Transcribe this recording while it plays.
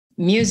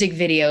music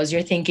videos,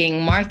 you're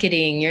thinking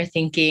marketing, you're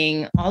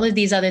thinking all of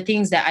these other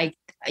things that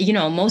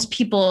most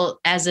people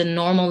as a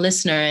normal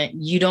listener,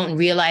 you don't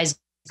realize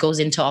goes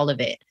into all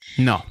of it.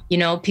 No.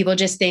 People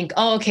just think,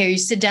 oh, okay, you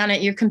sit down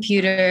at your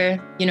computer,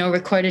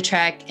 record a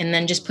track and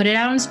then just put it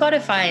out on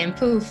Spotify and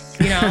poof,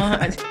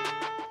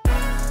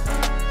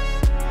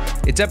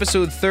 It's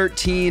episode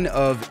 13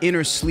 of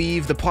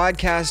Innersleeve, the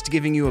podcast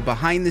giving you a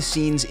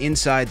behind-the-scenes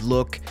inside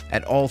look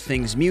at all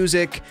things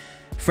music.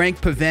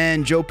 Frank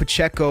Pavan, Joe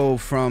Pacheco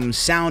from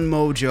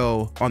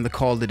SoundMojo on the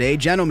call today.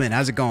 Gentlemen,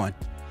 how's it going?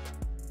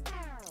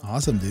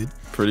 Awesome, dude.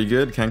 Pretty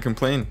good. Can't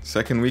complain.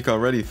 Second week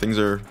already. Things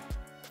are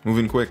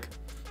moving quick.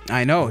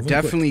 I know.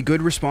 Definitely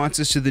good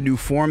responses to the new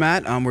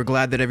format. We're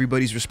glad that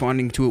everybody's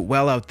responding to it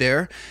well out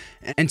there.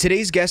 And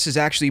today's guest is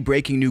actually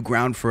breaking new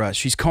ground for us.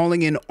 She's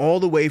calling in all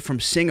the way from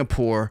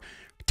Singapore,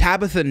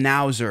 Tabitha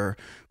Nauser,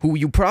 who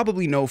you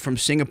probably know from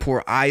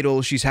Singapore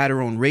Idol. She's had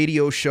her own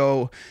radio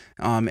show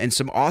and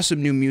some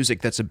awesome new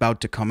music that's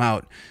about to come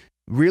out.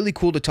 Really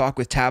cool to talk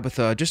with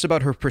Tabitha just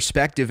about her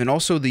perspective and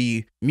also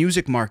the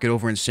music market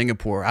over in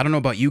Singapore. I don't know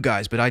about you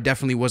guys, but I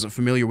definitely wasn't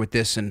familiar with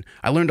this, and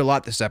I learned a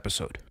lot this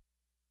episode.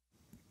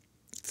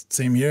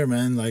 Same here,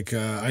 man. Like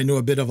I knew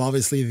a bit of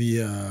obviously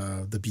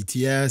the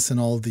BTS and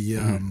all the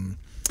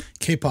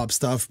K-pop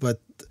stuff,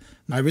 but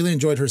I really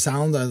enjoyed her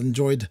sound. I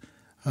enjoyed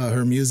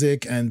her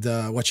music and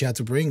what she had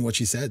to bring, what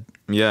she said.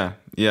 Yeah.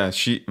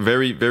 She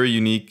very, very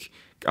unique.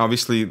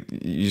 Obviously,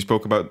 you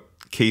spoke about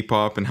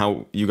K-pop and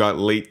how you got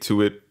late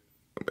to it,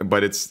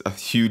 but it's a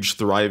huge,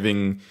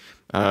 thriving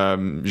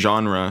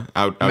genre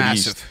out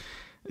massive. East.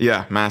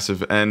 Yeah,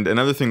 massive. And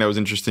another thing that was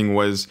interesting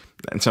was,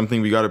 and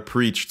something we got to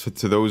preach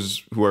to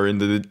those who are in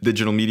the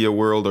digital media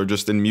world or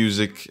just in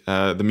music,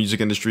 the music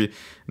industry,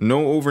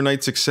 no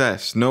overnight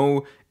success,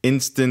 no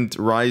instant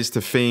rise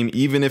to fame,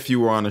 even if you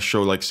were on a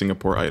show like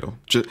Singapore Idol.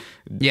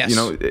 Yes.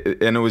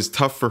 And it was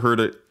tough for her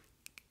to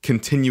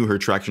continue her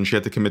traction. She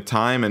had to commit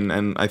time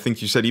and I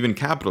think you said even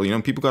capital.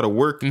 People got to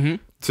work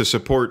to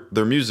support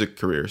their music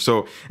career.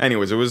 So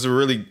anyways, it was a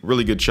really,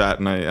 really good chat,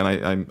 and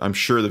I'm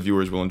sure the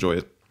viewers will enjoy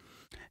it.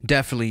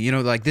 Definitely.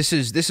 This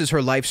is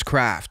her life's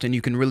craft, and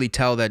you can really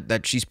tell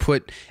that she's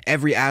put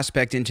every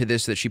aspect into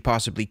this that she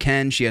possibly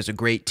can. She has a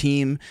great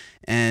team.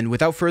 And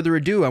without further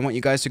ado, I want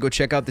you guys to go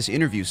check out this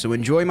interview. So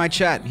enjoy my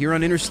chat here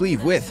on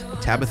Innersleeve with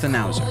Tabitha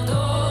Nauser.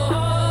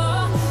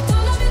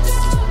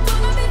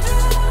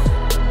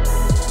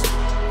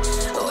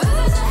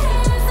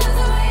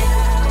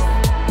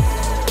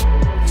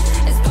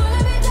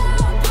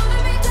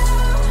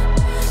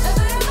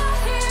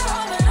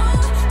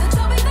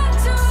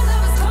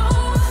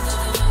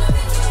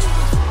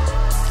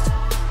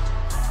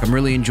 I'm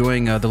really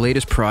enjoying the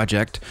latest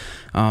project.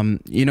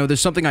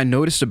 There's something I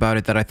noticed about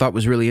it that I thought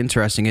was really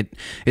interesting.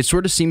 It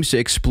sort of seems to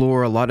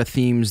explore a lot of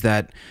themes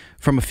that,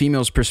 from a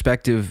female's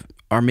perspective,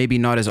 are maybe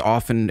not as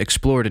often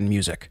explored in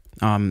music.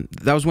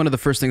 That was one of the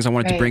first things I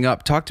wanted to bring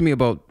up. Talk to me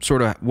about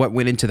sort of what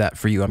went into that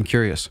for you. I'm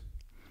curious.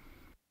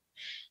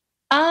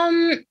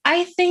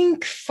 I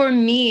think for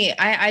me,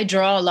 I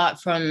draw a lot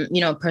from,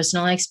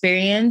 personal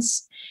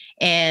experience.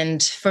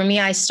 And for me,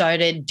 I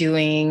started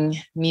doing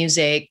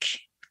music.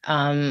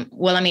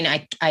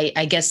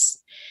 I guess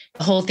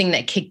the whole thing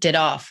that kicked it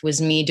off was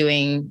me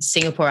doing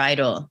Singapore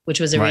Idol, which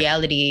was a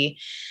reality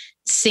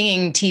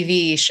singing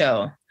TV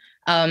show.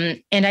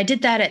 And I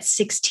did that at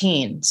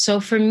 16. So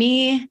for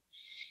me,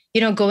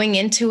 going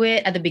into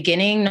it at the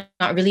beginning,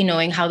 not really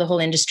knowing how the whole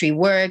industry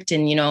worked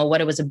and,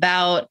 what it was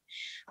about,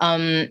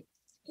 I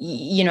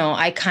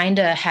kind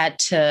of had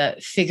to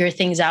figure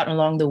things out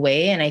along the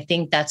way. And I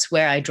think that's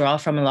where I draw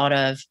from a lot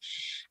of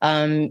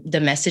the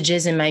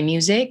messages in my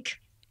music.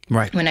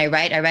 Right. When I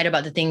write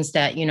about the things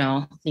that,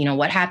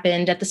 what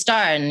happened at the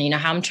start and,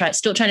 how I'm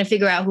still trying to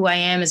figure out who I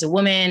am as a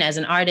woman, as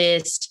an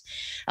artist.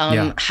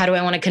 How do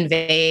I want to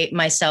convey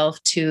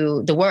myself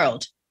to the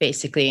world,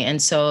 basically?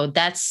 And so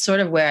that's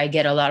sort of where I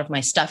get a lot of my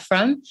stuff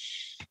from.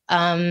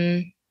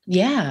 Very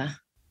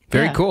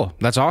cool.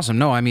 That's awesome.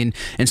 No, I mean,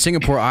 in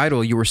Singapore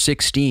Idol, you were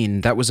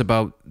 16. That was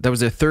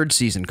their third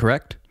season,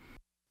 correct?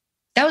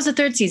 That was the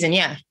third season.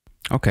 Yeah.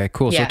 Okay,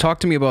 cool. Yeah. So talk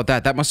to me about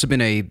that. That must have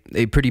been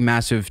a pretty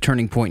massive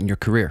turning point in your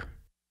career.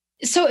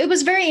 So it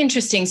was very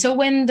interesting. So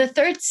when the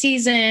third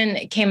season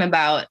came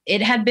about,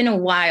 it had been a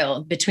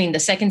while between the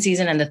second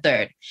season and the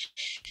third.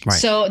 Right.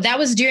 So that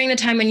was during the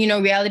time when,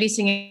 reality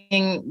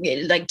singing,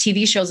 like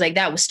TV shows like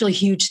that was still a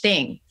huge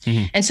thing.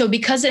 Mm-hmm. And so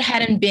because it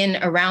hadn't been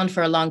around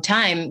for a long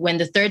time, when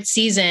the third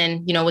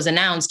season, was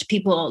announced,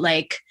 people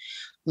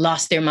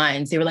lost their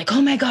minds. They were like,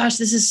 oh my gosh,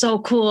 this is so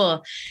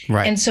cool.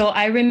 Right. And so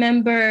I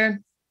remember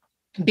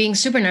being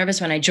super nervous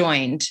when I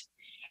joined.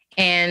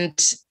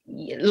 And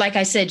like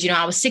I said,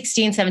 I was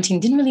 16, 17,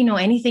 didn't really know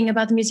anything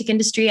about the music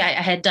industry. I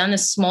had done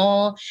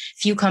a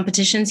few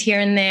competitions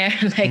here and there,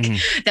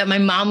 that my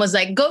mom was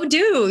like, go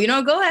do,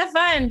 go have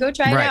fun, go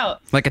try it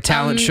out. Like a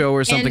talent show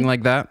or something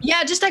like that?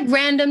 Yeah, just like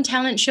random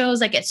talent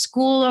shows, like at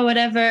school or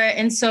whatever.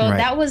 And so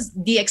that was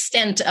the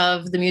extent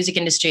of the music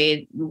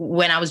industry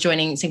when I was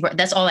joining Singapore.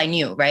 That's all I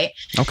knew, right?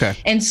 Okay.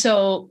 And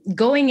so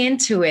going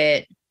into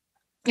it,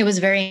 it was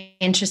very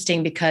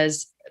interesting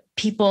because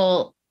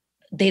people,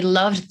 they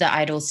loved the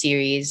Idol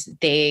series.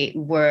 They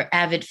were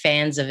avid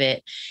fans of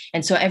it.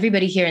 And so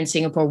everybody here in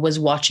Singapore was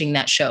watching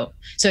that show.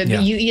 So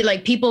you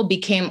like, people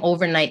became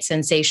overnight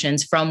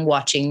sensations from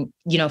watching,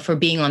 you know, for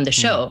being on the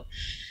show.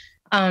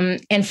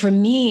 And for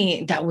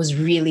me, that was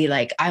really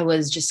like, I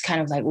was just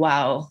kind of like,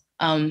 wow,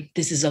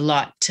 this is a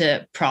lot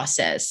to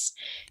process.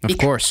 Of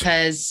course.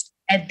 Because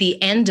at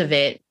the end of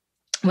it,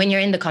 when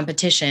you're in the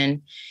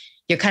competition,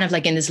 you're kind of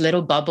like in this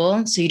little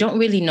bubble. So you don't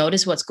really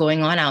notice what's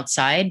going on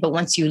outside. But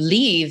once you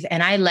leave,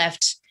 and I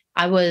left,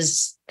 I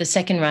was the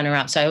second runner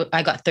up. So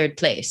I got third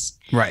place.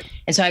 Right.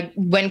 And so I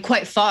went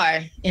quite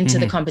far into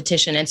the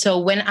competition. And so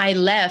when I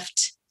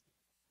left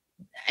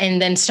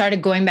and then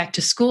started going back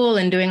to school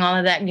and doing all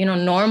of that, you know,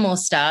 normal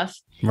stuff,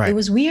 it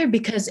was weird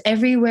because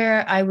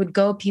everywhere I would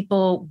go,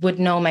 people would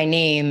know my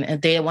name.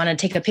 They want to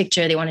take a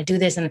picture. They want to do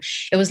this. And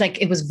it was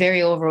like, it was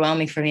very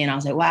overwhelming for me. And I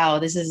was like, wow,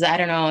 this is, I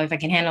don't know if I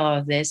can handle all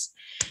of this.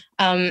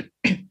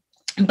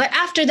 But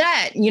after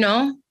that, you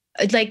know,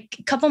 like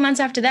a couple months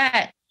after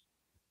that,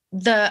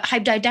 the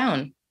hype died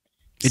down.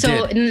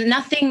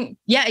 Nothing,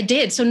 it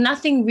did. So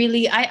nothing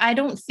really, I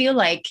don't feel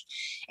like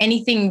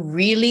anything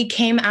really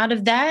came out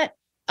of that.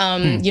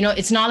 You know,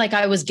 it's not like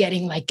I was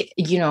getting like,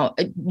 you know,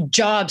 a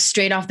job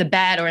straight off the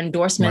bat or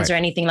endorsements or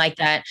anything like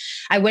that.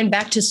 I went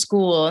back to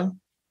school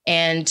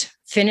and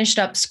finished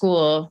up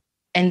school.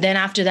 And then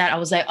after that, I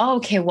was like, oh,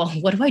 okay, well,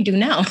 what do I do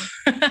now?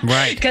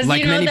 Right. Because,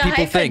 like, you know, many the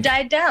people hype think.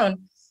 had died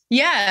down.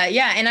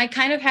 Yeah. And I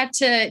kind of had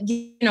to,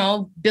 you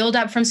know, build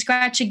up from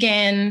scratch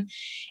again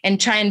and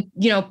try and,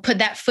 you know, put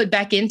that foot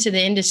back into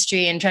the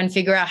industry and try and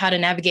figure out how to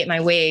navigate my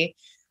way.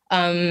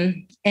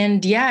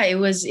 And yeah, it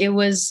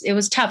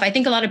was tough. I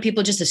think a lot of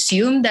people just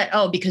assume that,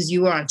 oh, because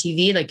you were on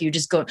TV, like you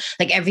just go,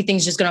 like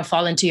everything's just going to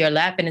fall into your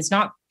lap. And it's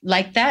not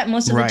like that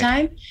most of the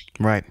time.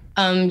 Right.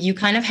 You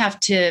kind of have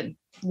to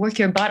work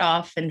your butt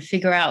off and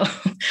figure out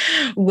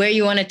where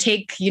you want to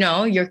take, you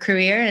know, your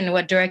career and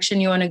what direction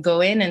you want to go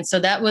in. And so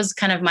that was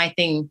kind of my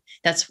thing.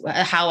 That's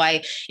how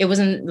it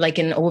wasn't like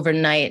an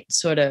overnight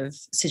sort of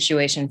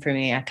situation for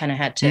me. I kind of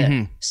had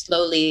to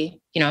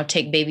slowly, you know,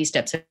 take baby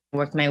steps and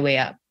work my way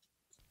up.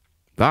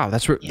 Wow,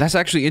 that's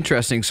actually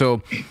interesting.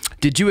 So,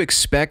 did you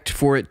expect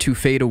for it to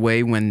fade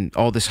away when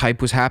all this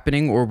hype was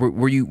happening, or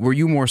were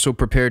you more so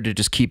prepared to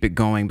just keep it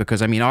going?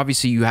 Because I mean,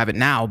 obviously you have it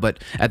now,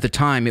 but at the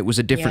time it was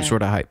a different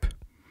sort of hype.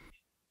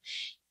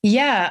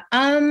 Yeah,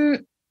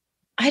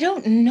 I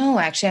don't know.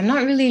 Actually, I'm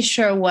not really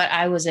sure what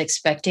I was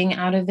expecting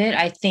out of it.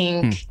 I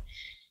think,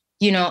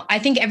 you know, I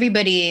think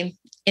everybody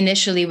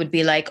initially would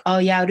be like, oh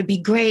yeah, it would be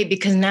great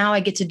because now I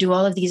get to do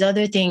all of these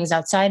other things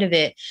outside of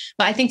it.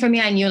 But I think for me,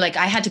 I knew like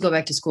I had to go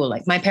back to school.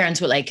 Like my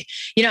parents were like,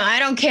 you know, I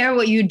don't care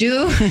what you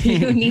do.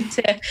 You need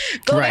to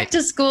go back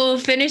to school,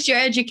 finish your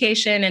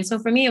education. And so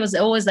for me, it was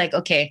always like,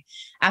 okay,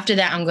 after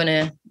that, I'm going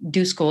to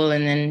do school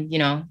and then, you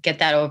know, get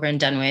that over and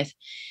done with.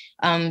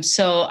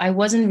 So I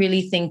wasn't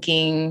really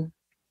thinking,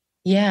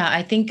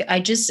 I think I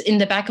just, in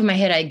the back of my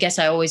head, I guess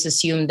I always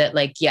assumed that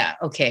like,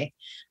 okay,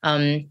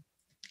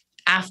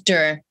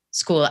 after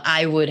school,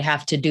 I would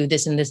have to do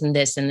this and this and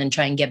this and then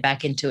try and get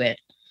back into it.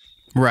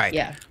 Right.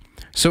 Yeah.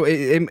 So,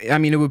 I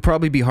mean, it would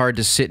probably be hard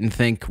to sit and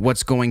think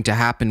what's going to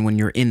happen when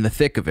you're in the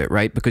thick of it,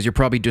 right? Because you're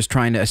probably just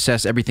trying to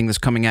assess everything that's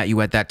coming at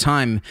you at that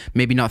time,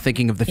 maybe not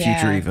thinking of the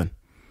future even.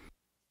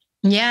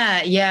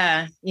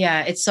 Yeah.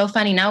 It's so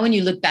funny. Now when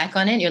you look back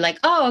on it, you're like,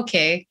 oh,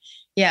 okay.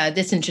 Yeah,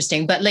 that's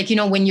interesting. But like, you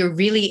know, when you're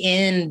really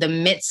in the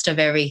midst of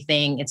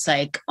everything, it's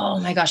like, oh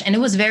my gosh. And it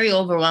was very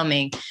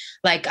overwhelming.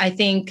 Like, I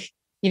think,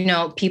 you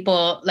know,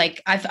 people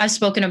like I've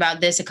spoken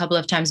about this a couple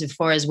of times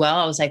before as well.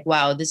 I was like,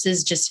 wow, this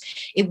is just,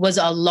 it was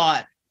a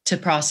lot to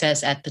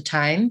process at the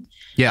time.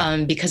 Yeah.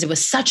 Because it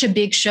was such a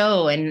big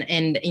show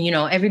and, you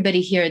know,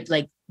 everybody here,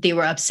 like they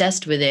were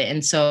obsessed with it.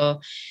 And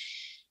so,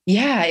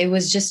 yeah, it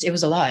was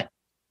a lot.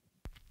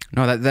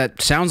 No,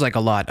 that sounds like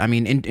a lot. I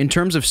mean, in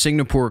terms of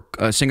Singapore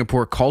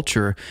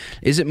culture,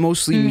 is it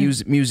mostly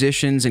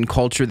musicians and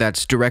culture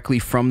that's directly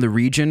from the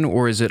region,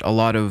 or is it a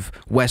lot of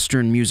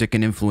Western music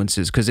and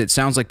influences? Because it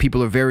sounds like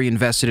people are very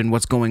invested in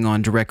what's going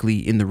on directly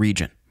in the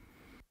region.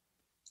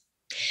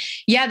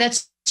 Yeah,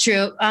 that's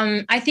true.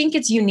 I think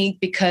it's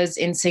unique because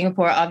in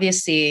Singapore,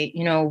 obviously,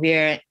 you know,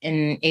 we're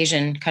an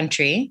Asian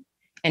country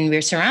and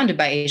we're surrounded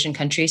by Asian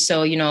countries.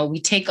 So, you know, we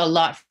take a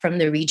lot from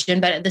the region,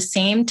 but at the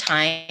same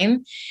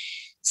time,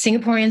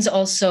 Singaporeans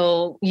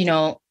also, you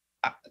know,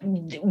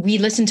 we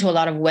listen to a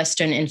lot of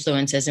Western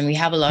influences and we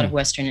have a lot of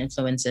Western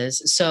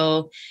influences.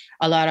 So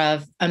a lot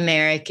of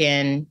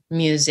American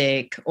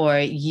music or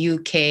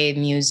UK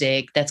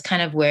music, that's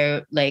kind of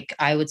where like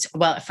I would,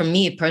 well, for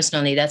me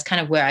personally, that's kind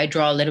of where I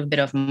draw a little bit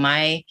of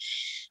my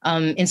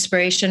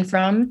inspiration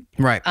from.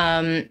 Right.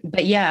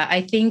 But yeah,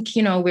 I think,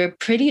 you know, we're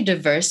pretty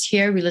diverse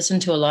here. We listen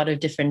to a lot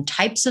of different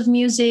types of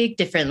music,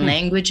 different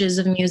languages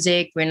of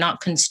music. We're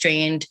not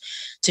constrained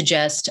to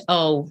just,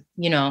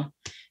 you know,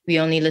 we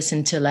only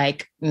listen to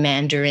like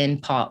Mandarin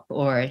pop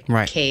or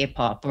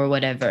K-pop or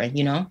whatever,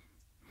 you know?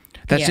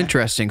 That's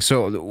interesting.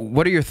 So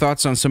what are your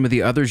thoughts on some of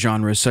the other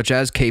genres, such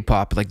as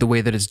K-pop, like the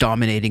way that it's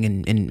dominating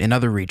in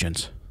other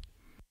regions?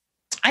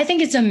 I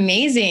think it's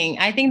amazing.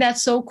 I think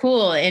that's so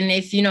cool. And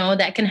if,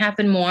 that can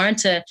happen more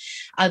to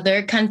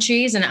other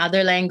countries and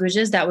other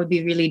languages, that would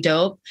be really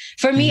dope.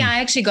 For me, I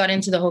actually got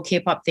into the whole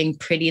K-pop thing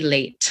pretty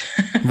late.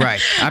 Right.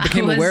 I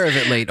became aware of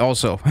it late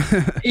also.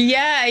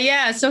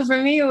 Yeah. So for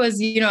me, it was,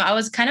 I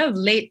was kind of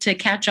late to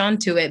catch on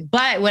to it.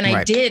 But when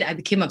I did, I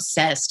became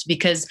obsessed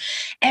because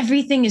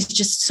everything is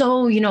just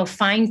so,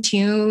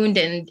 fine-tuned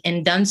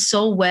and done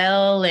so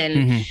well.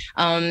 And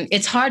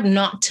it's hard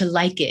not to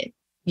like it.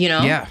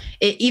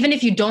 Even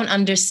if you don't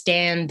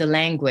understand the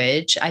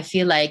language, I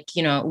feel like,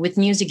 with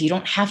music, you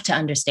don't have to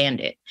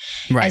understand it.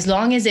 Right. As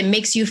long as it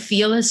makes you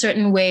feel a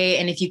certain way.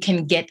 And if you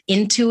can get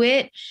into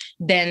it,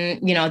 then,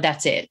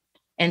 that's it.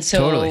 And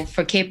so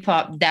for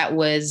K-pop, that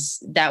was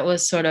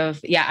sort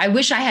of, I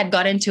wish I had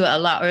got into it a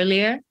lot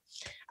earlier.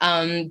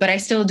 But I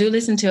still do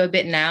listen to a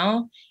bit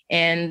now.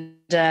 And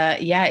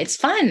it's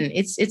fun.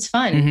 It's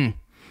fun. Mm-hmm.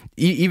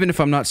 Even if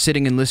I'm not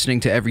sitting and listening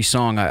to every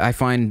song, I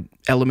find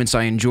elements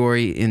I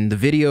enjoy in the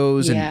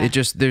videos, and it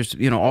just, there's,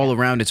 all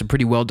around, it's a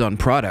pretty well done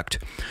product.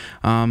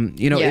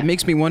 It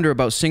makes me wonder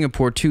about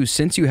Singapore too,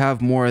 since you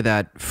have more of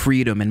that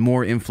freedom and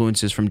more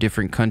influences from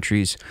different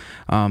countries.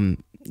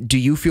 Do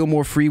you feel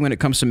more free when it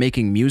comes to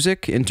making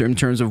music in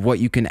terms of what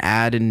you can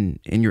add in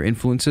your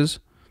influences?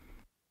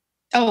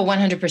 Oh,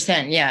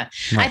 100%. Yeah.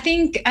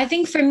 Right. I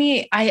think for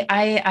me,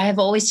 I have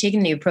always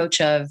taken the approach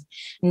of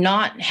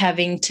not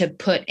having to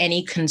put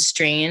any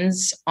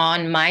constraints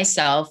on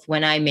myself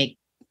when I make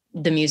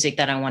the music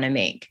that I want to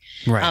make.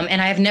 Right.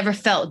 And I have never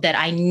felt that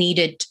I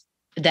needed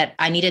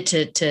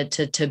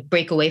to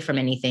break away from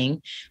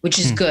anything, which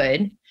is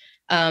good.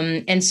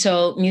 And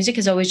so music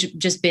has always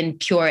just been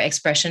pure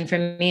expression for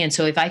me. And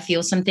so if I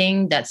feel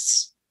something,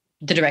 that's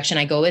the direction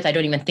I go with. I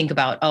don't even think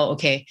about,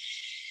 I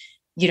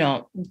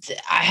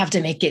have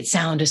to make it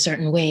sound a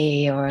certain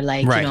way, or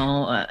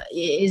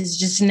it's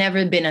just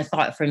never been a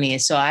thought for me.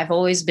 So I've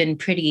always been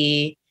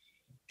pretty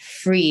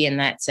free in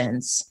that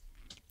sense.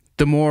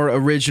 The more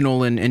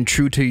original and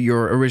true to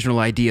your original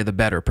idea, the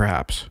better,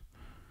 perhaps.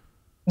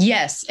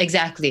 Yes,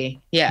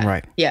 exactly. Yeah.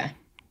 Right. Yeah.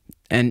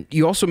 And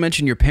you also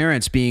mentioned your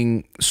parents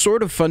being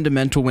sort of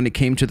fundamental when it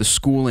came to the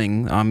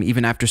schooling,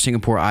 even after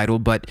Singapore Idol.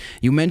 But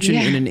you mentioned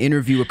in an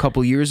interview a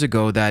couple years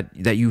ago that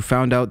you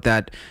found out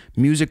that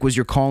music was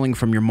your calling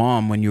from your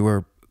mom when you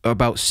were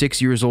about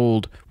 6 years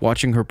old,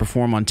 watching her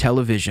perform on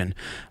television.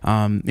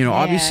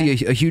 Obviously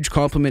a huge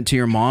compliment to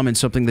your mom and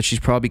something that she's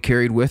probably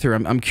carried with her.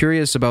 I'm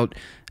curious about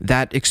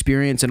that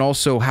experience and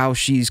also how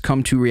she's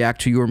come to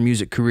react to your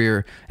music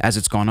career as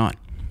it's gone on.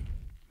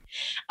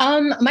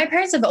 My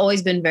parents have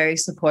always been very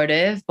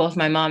supportive, both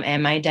my mom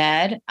and my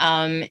dad.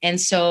 And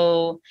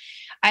so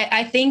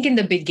I think in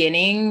the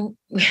beginning,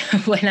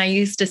 when I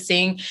used to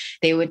sing,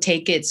 they would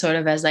take it sort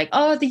of as like,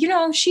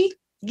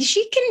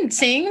 she can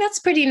sing. That's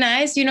pretty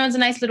nice. It's a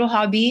nice little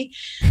hobby.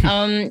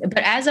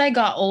 But as I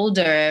got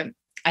older,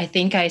 I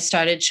think I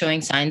started showing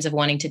signs of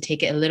wanting to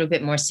take it a little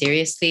bit more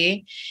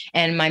seriously.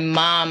 And my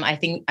mom, I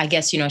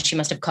guess, she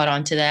must have caught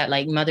on to that,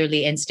 like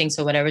motherly instincts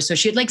or whatever. So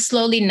she'd like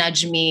slowly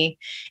nudge me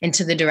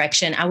into the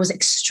direction. I was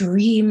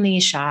extremely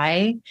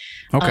shy.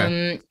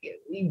 Okay.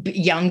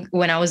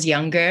 When I was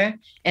younger.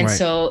 And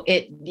so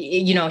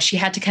she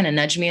had to kind of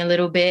nudge me a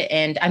little bit.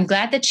 And I'm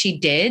glad that she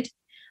did.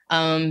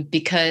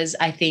 Because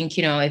I think,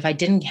 if I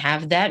didn't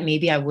have that,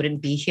 maybe I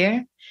wouldn't be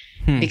here.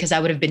 Because I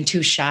would have been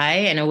too shy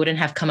and I wouldn't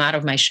have come out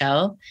of my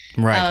shell.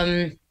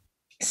 Right.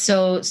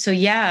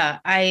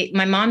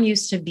 My mom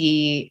used to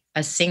be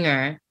a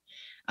singer,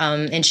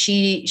 and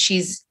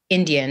she's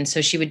Indian.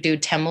 So she would do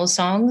Tamil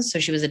songs. So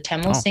she was a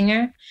Tamil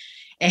singer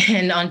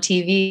and on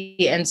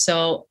TV. And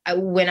so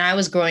when I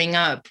was growing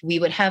up, we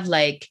would have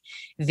like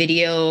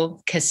video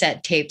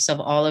cassette tapes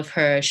of all of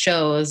her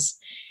shows,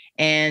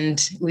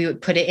 and we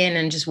would put it in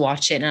and just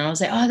watch it. And I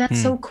was like, oh,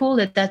 that's so cool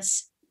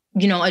that's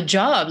a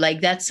job,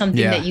 like that's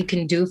something that you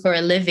can do for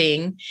a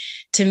living.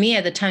 To me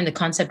at the time, the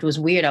concept was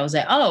weird. I was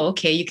like, oh,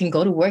 okay, you can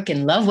go to work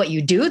and love what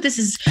you do. This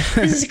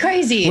is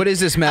crazy. What is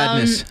this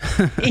madness?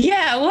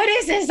 What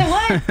is this?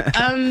 What?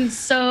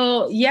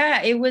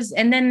 It was.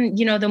 And then,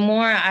 the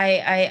more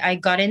I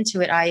got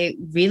into it, I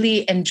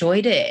really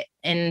enjoyed it.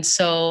 And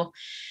so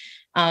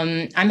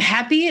I'm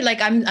happy. Like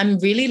I'm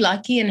really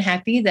lucky and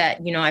happy that,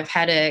 I've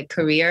had a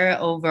career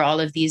over all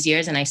of these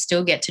years and I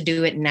still get to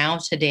do it now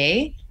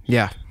today.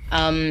 Yeah.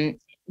 And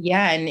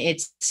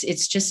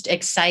it's just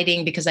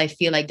exciting because I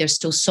feel like there's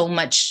still so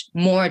much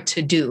more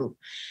to do.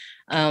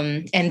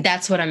 And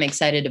that's what I'm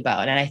excited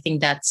about. And I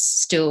think that's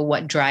still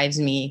what drives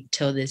me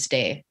till this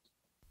day.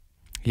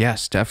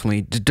 Yes,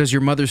 definitely. Does your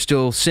mother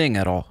still sing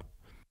at all?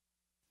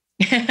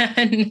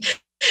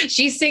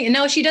 She sing.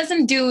 No, she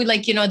doesn't do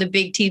like, the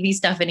big TV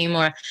stuff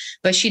anymore,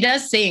 but she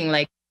does sing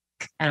like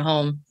at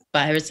home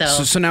by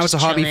herself. So now it's a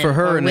hobby for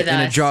her and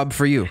a job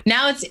for you.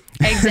 Now it's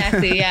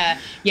exactly.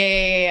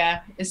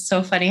 Yeah. It's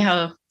so funny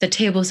how the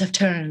tables have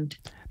turned.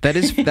 That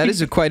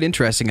is quite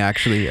interesting,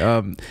 actually.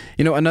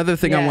 Another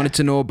thing I wanted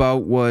to know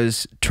about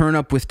was Turn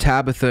Up with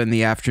Tabitha in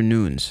the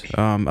afternoons.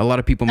 A lot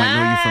of people might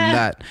know you from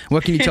that.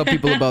 What can you tell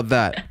people about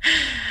that?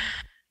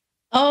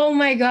 Oh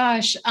my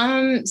gosh.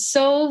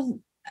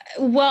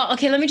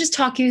 Okay, let me just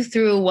talk you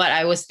through what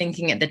I was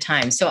thinking at the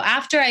time. So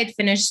after I'd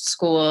finished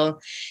school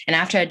and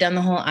after I'd done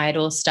the whole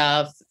idol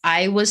stuff,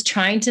 I was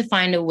trying to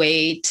find a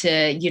way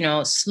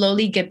to,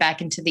 slowly get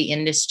back into the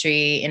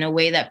industry in a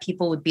way that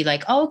people would be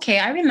like, oh, okay,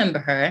 I remember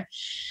her.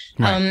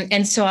 Right.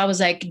 And so I was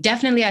like,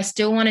 definitely, I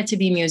still wanted to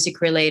be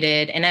music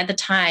related. And at the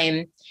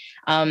time,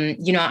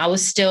 I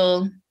was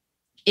still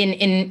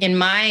in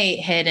my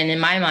head and in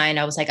my mind,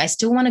 I was like, I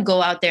still want to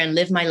go out there and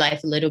live my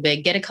life a little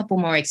bit, get a couple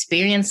more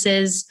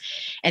experiences,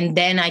 and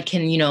then I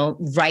can,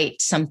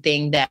 write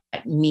something that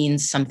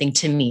means something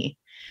to me.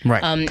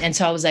 Right. And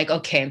so I was like,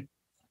 okay,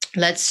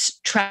 let's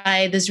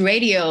try this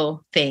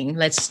radio thing.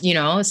 Let's,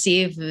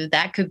 see if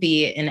that could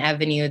be an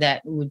avenue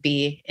that would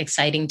be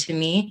exciting to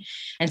me.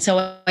 And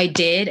so I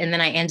did. And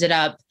then I ended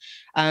up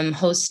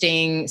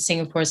hosting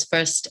Singapore's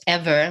first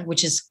ever,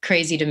 which is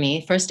crazy to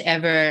me, first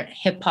ever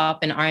hip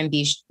hop and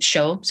R&B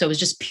show. So it was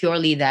just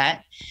purely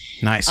that.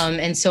 Nice.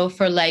 And so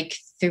for like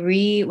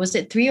 3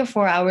 or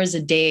 4 hours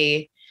a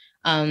day,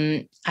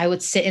 I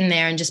would sit in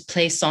there and just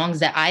play songs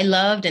that I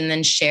loved and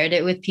then shared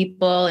it with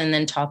people and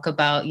then talk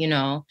about,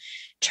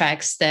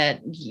 tracks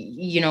that,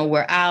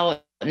 were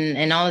out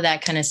and all of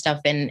that kind of stuff.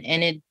 And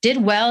it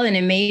did well. And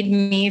it made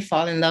me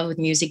fall in love with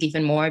music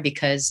even more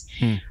because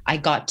I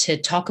got to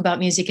talk about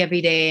music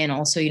every day and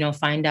also,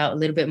 find out a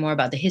little bit more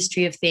about the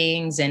history of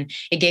things. And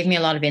it gave me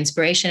a lot of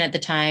inspiration at the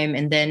time.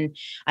 And then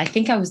I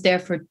think I was there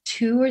for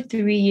 2 or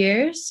 3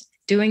 years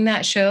doing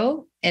that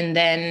show. And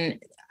then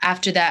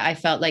after that, I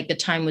felt like the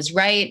time was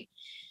right.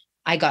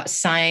 I got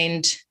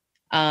signed.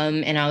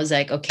 And I was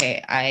like,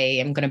 okay, I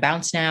am going to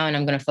bounce now and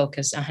I'm going to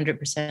focus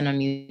 100% on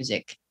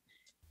music.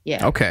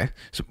 Yeah. Okay.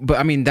 But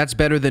I mean, that's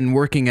better than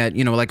working at,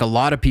 like a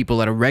lot of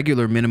people at a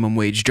regular minimum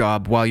wage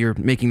job while you're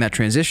making that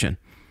transition.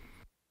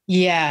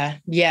 Yeah.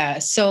 Yeah.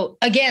 So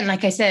again,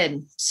 like I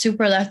said,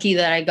 super lucky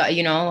that I got,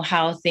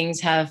 how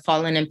things have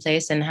fallen in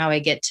place and how I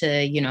get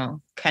to,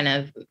 kind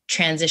of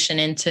transition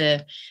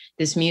into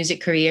this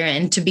music career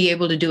and to be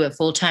able to do it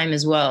full time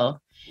as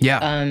well.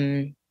 Yeah.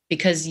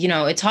 Because,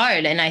 it's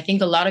hard. And I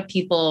think a lot of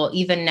people,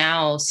 even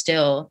now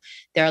still,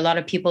 there are a lot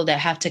of people that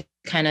have to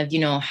kind of,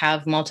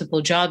 have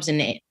multiple jobs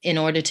in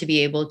order to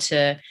be able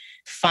to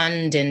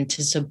fund and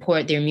to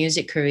support their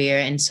music career.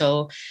 And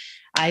so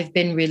I've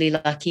been really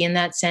lucky in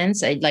that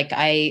sense.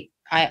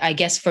 I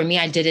guess for me,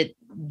 I did it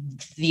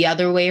the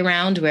other way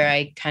around where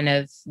I kind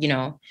of,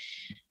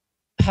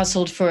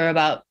 hustled for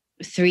about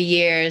 3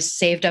 years,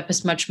 saved up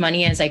as much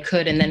money as I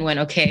could, and then went,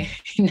 okay,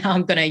 now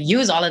I'm going to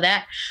use all of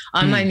that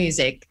on my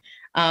music.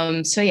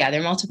 So yeah, there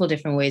are multiple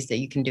different ways that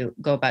you can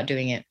go about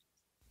doing it.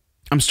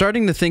 I'm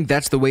starting to think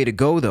that's the way to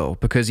go though,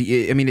 because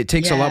it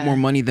takes a lot more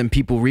money than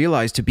people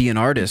realize to be an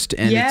artist,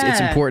 and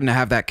it's important to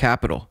have that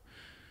capital.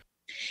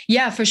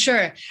 Yeah, for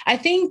sure. I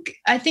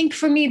think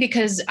for me,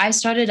 because I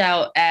started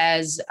out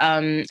as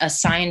a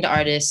signed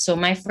artist. So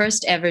my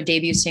first ever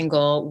debut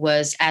single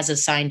was as a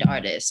signed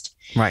artist.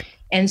 Right.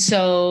 And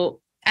so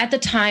at the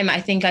time,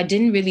 I think I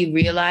didn't really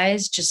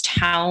realize just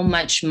how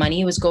much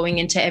money was going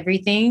into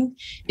everything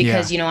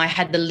because, I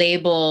had the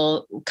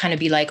label kind of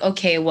be like,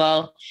 okay,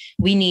 well,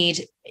 we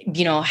need,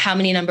 how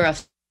many number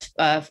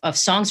of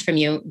songs from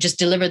you, just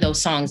deliver those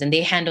songs. And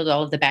they handled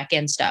all of the back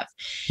end stuff.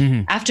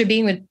 Mm-hmm. After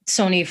being with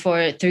Sony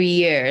for 3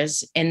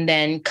 years and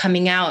then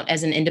coming out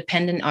as an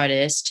independent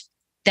artist,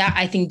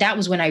 I think that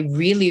was when I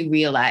really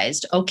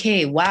realized,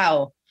 okay,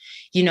 wow,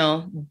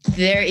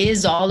 there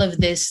is all of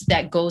this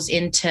that goes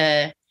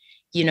into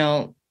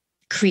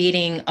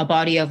creating a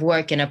body of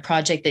work and a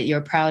project that you're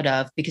proud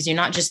of, because you're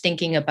not just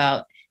thinking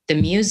about the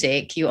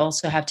music, you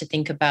also have to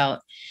think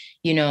about,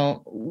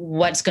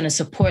 what's going to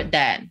support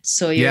that.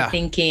 So you're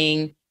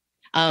thinking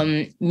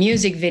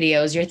music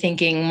videos, you're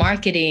thinking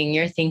marketing,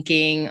 you're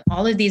thinking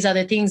all of these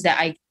other things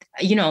that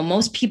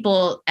most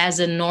people as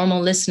a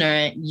normal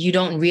listener, you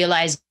don't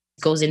realize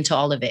goes into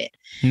all of it.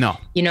 No.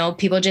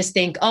 People just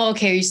think, oh,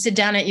 okay, you sit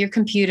down at your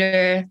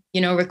computer,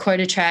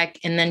 record a track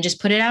and then just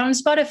put it out on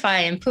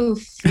Spotify and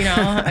poof,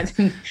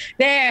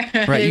 there.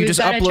 Right. You just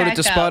upload it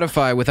to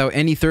Spotify without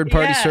any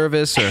third-party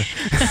service or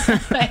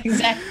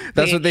exactly.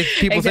 That's what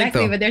people think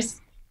though. But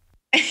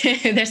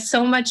there's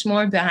so much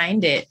more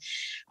behind it.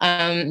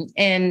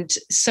 And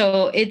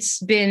so it's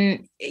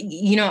been,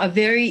 a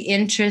very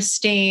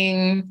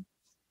interesting,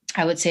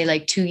 I would say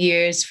like 2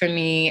 years for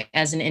me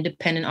as an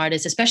independent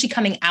artist, especially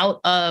coming out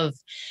of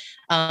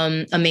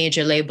a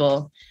major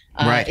label.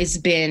 It's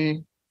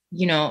been,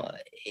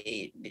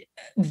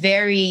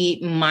 very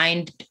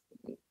mind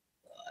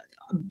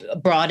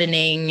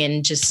broadening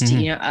and just,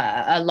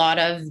 a lot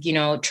of,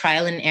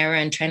 trial and error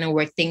and trying to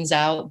work things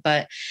out.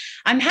 But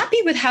I'm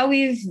happy with how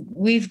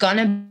we've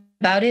gone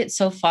about it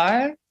so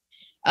far.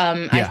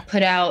 I've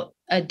put out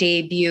a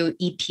debut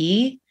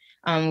EP,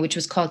 which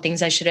was called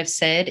Things I Should Have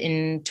Said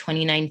in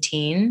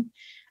 2019.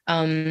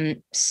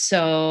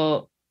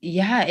 So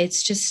yeah,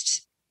 it's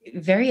just,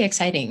 very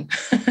exciting.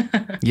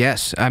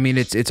 Yes, I mean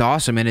it's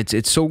awesome, and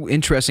it's so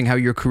interesting how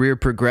your career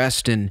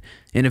progressed in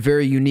a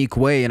very unique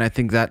way, and I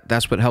think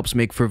that's what helps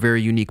make for a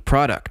very unique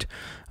product.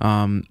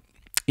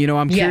 You know,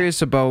 I'm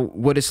curious about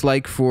what it's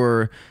like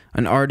for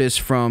an artist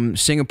from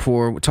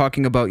Singapore,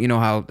 talking about, you know,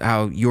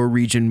 how your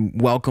region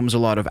welcomes a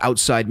lot of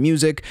outside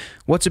music.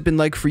 What's it been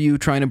like for you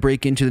trying to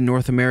break into the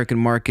North American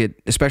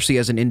market, especially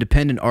as an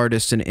independent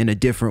artist in a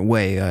different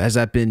way? Has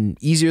that been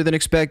easier than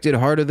expected,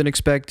 harder than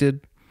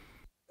expected?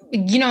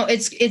 You know,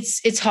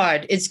 it's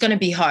hard. It's going to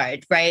be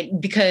hard, right?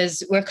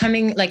 Because we're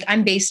coming, like,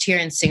 I'm based here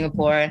in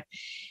Singapore.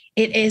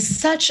 It is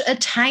such a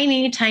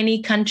tiny,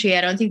 tiny country.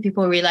 I don't think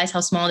people realize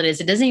how small it is.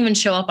 It doesn't even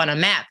show up on a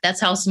map.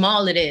 That's how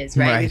small it is,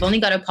 right? We've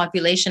only got a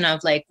population of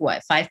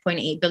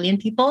 5.8 billion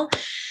people.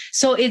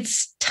 So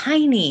it's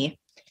tiny.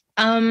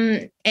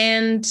 And,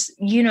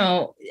 you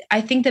know,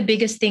 I think the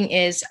biggest thing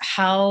is,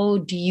 how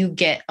do you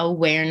get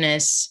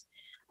awareness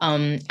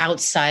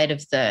outside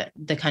of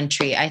the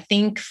country? I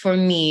think for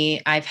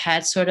me, I've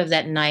had sort of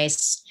that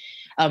nice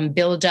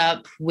build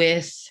up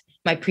with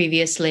my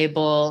previous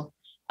label,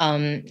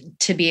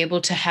 to be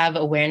able to have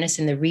awareness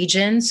in the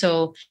region.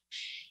 So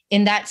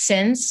in that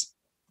sense,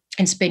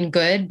 it's been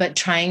good, but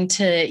trying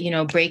to, you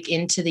know, break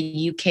into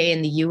the UK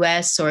and the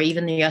US or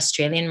even the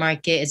Australian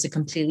market is a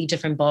completely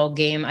different ball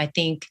game. I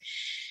think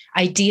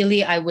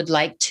ideally I would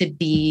like to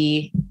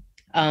be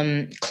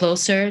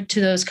closer to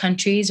those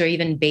countries or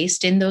even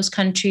based in those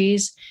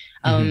countries.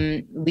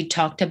 We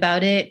talked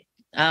about it,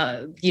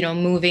 you know,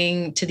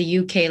 moving to the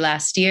UK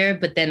last year,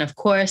 but then of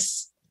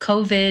course,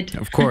 COVID.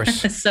 Of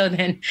course. So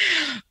then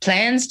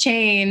plans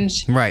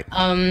change. Right.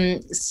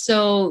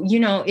 So, you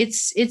know,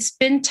 it's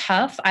been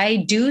tough. I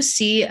do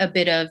see a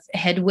bit of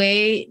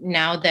headway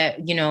now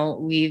that, you know,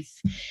 we've,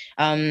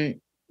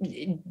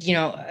 you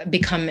know,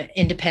 become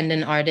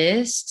independent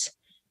artists.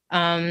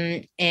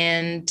 And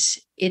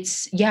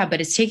it's,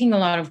 but it's taking a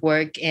lot of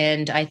work,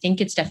 and I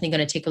think it's definitely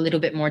going to take a little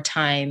bit more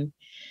time.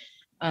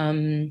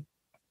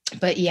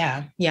 But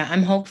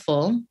I'm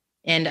hopeful.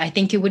 And I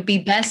think it would be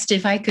best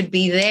if I could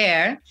be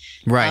there.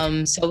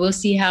 Right. So we'll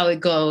see how it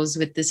goes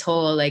with this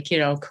whole, like, you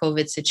know,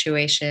 COVID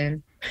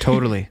situation.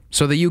 Totally.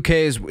 So the UK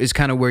is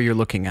kind of where you're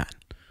looking at.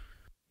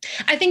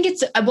 I think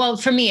it's, well,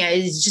 for me,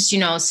 it's just, you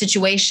know,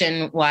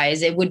 situation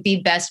wise, it would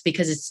be best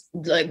because it's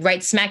like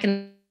right smack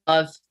in the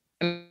middle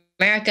of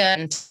America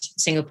and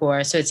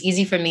Singapore. So it's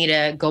easy for me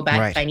to go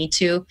back if I need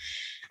to.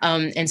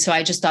 And so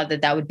I just thought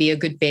that would be a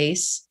good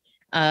base.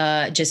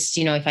 Just,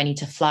 you know, if I need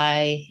to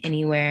fly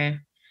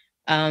anywhere.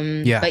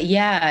 But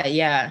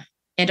yeah.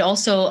 And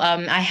also,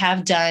 I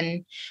have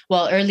done,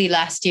 early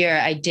last year,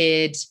 I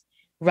did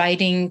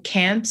writing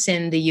camps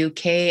in the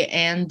UK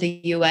and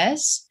the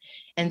US.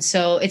 And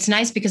so it's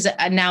nice because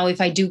now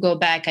if I do go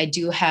back, I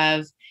do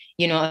have,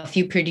 you know, a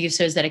few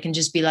producers that I can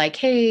just be like,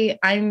 hey,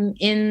 I'm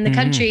in the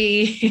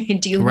country.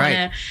 Do you want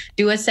to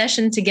do a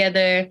session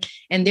together?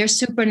 And they're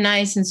super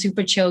nice and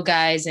super chill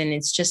guys. And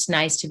it's just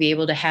nice to be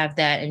able to have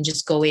that and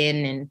just go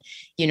in and,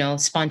 you know,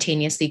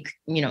 spontaneously,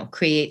 you know,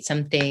 create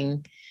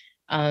something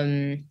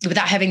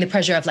without having the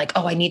pressure of like,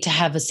 oh, I need to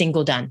have a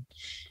single done.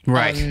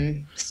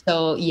 Right.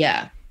 So,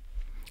 yeah.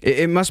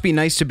 It must be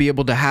nice to be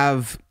able to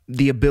have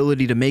the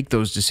ability to make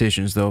those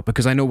decisions, though,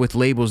 because I know with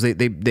labels,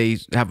 they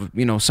have,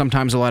 you know,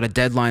 sometimes a lot of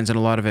deadlines and a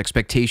lot of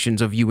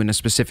expectations of you in a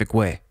specific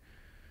way.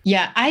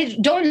 Yeah, I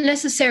don't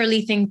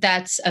necessarily think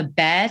that's a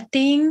bad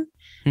thing.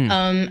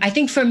 I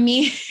think for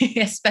me,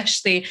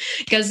 especially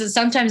because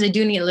sometimes I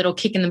do need a little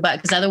kick in the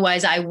butt, because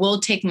otherwise I will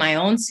take my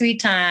own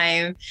sweet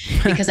time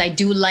because I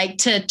do like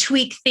to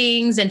tweak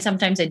things. And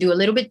sometimes I do a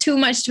little bit too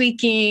much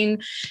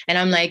tweaking and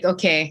I'm like,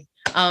 okay.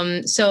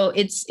 So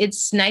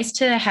it's nice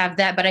to have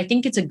that, but I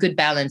think it's a good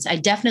balance. I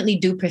definitely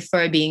do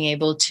prefer being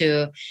able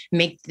to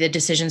make the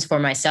decisions for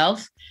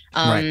myself.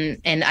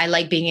 And I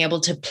like being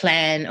able to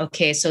plan,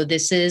 okay, so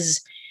this is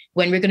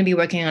when we're going to be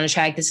working on a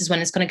track. This is when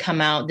it's going to come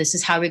out. This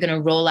is how we're going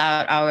to roll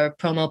out our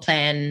promo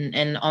plan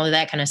and all of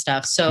that kind of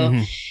stuff. So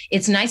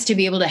it's nice to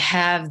be able to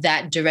have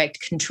that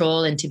direct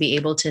control and to be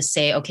able to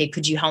say, okay,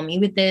 could you help me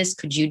with this?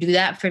 Could you do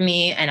that for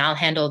me? And I'll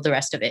handle the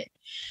rest of it.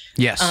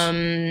 Yes.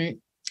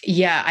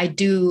 Yeah, I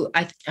do.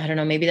 I don't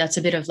know, maybe that's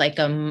a bit of like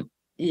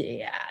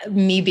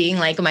me being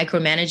like a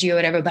micromanager or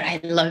whatever, but I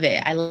love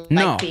it. I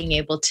like being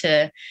able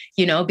to,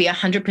 you know, be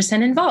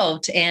 100%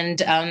 involved.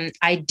 And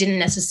I didn't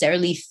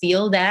necessarily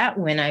feel that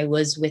when I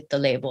was with the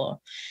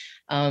label.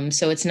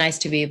 So it's nice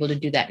to be able to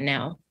do that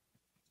now.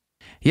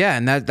 Yeah,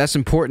 and that's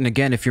important,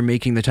 again, if you're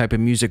making the type of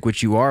music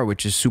which you are,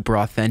 which is super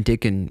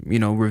authentic and, you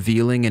know,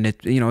 revealing, and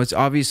it, you know, it's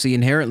obviously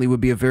inherently would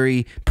be a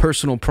very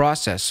personal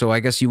process. So I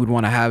guess you would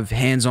want to have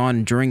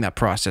hands-on during that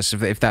process,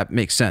 if that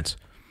makes sense.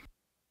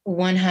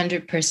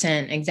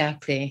 100%,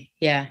 exactly.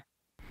 Yeah.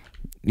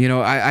 You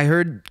know, I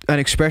heard an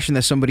expression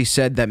that somebody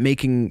said that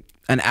making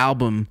an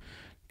album,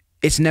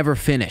 it's never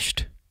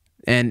finished.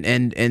 And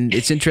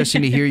it's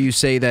interesting to hear you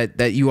say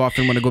that you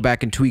often want to go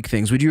back and tweak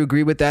things. Would you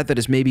agree with that? That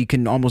it's maybe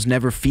can almost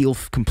never feel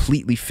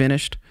completely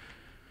finished?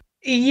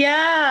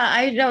 Yeah,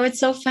 I know. It's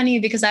so funny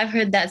because I've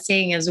heard that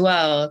saying as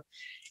well.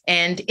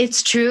 And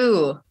it's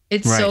true.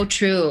 It's so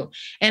true.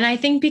 And I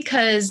think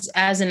because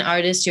as an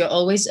artist, you're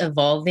always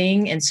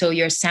evolving. And so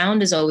your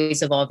sound is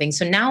always evolving.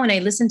 So now when I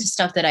listen to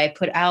stuff that I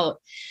put out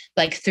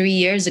like 3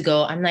 years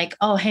ago, I'm like,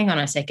 oh, hang on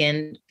a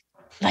second.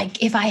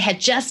 Like if I had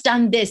just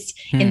done this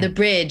in the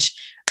bridge,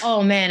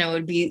 oh man, it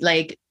would be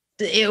like,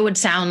 it would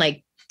sound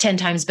like 10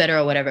 times better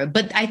or whatever.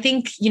 But I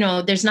think, you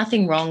know, there's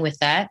nothing wrong with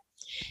that.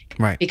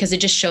 Right. Because it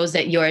just shows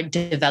that you're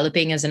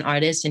developing as an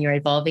artist and you're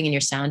evolving and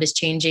your sound is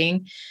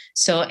changing.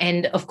 So,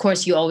 and of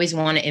course you always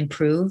want to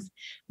improve,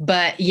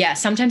 but yeah,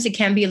 sometimes it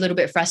can be a little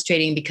bit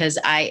frustrating because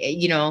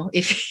you know,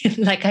 if,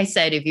 like I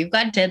said, if you've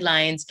got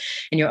deadlines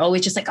and you're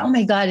always just like, oh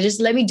my God, just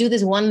let me do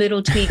this one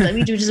little tweak. Let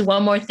me do just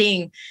one more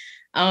thing.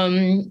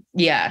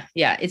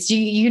 It's,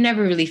 you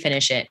never really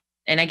finish it.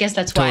 And I guess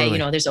that's why, you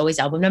know, there's always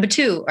album number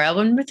 2 or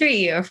album number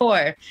 3 or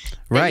 4.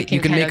 Right. You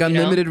can make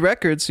unlimited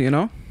records, you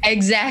know?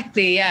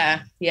 Exactly.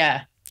 Yeah.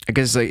 Yeah. I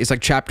guess it's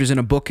like chapters in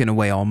a book in a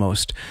way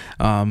almost.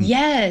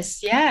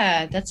 Yes.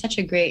 Yeah. That's such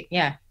a great,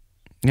 yeah.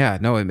 Yeah,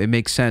 no, it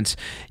makes sense.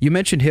 You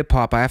mentioned hip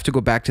hop. I have to go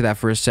back to that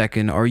for a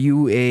second. Are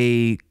you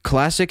a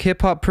classic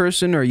hip hop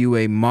person? Are you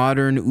a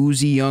modern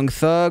Uzi Young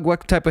Thug?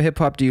 What type of hip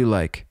hop do you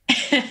like?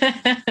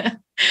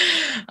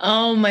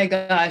 Oh my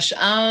gosh.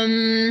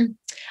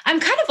 I'm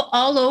kind of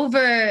all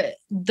over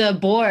the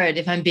board,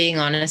 if I'm being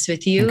honest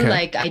with you. Okay.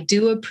 Like I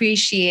do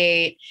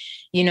appreciate,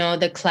 you know,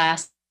 the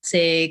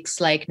classics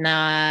like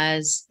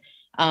Nas,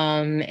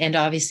 and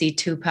obviously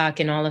Tupac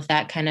and all of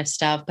that kind of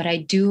stuff. But I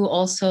do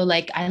also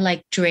I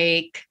like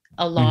Drake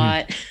a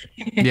lot.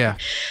 Mm-hmm. Yeah.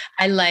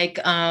 I like,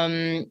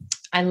 oh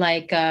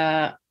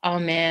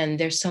man,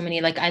 there's so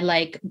many, I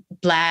like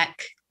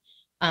Black.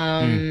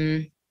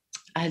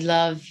 I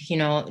love, you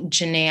know,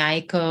 Jhené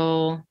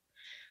Aiko.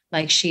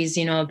 Like she's,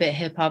 you know, a bit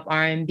hip hop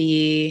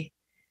R&B.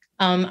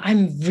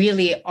 I'm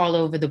really all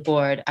over the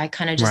board. I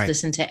kind of just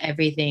listen to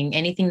everything.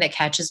 Anything that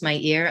catches my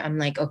ear, I'm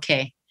like,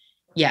 okay,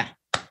 yeah.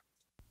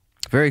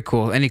 Very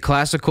cool. Any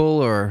classical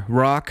or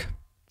rock?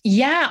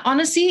 Yeah,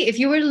 honestly, if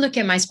you were to look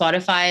at my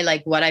Spotify,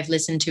 like what I've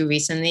listened to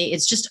recently,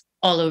 it's just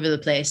all over the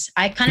place.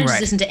 I kind of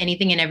just listen to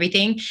anything and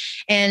everything.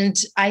 And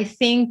I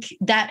think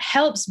that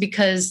helps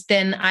because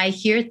then I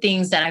hear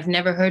things that I've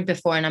never heard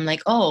before. And I'm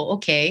like, oh,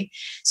 okay.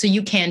 So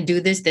you can do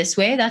this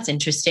way. That's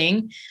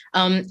interesting.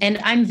 And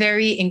I'm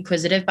very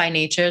inquisitive by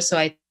nature. So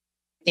I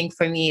think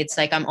for me, it's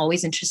like, I'm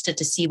always interested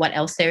to see what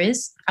else there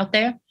is out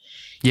there.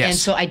 Yes. And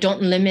so I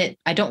don't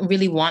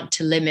really want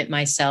to limit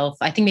myself.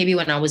 I think maybe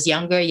when I was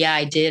younger, yeah,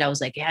 I did. I was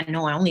like, yeah,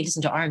 no, I only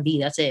listen to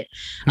R&B. That's it.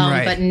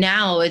 But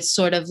now it's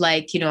sort of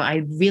like, you know,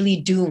 I really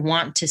do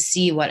want to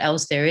see what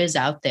else there is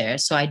out there.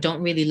 So I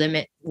don't really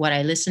limit what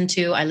I listen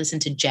to. I listen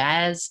to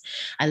jazz.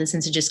 I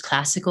listen to just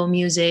classical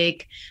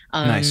music.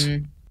 Nice.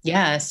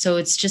 Yeah. So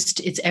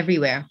it's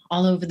everywhere,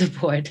 all over the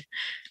board.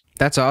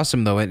 That's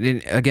awesome, though.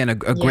 And again, a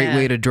great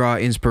way to draw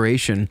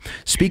inspiration.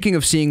 Speaking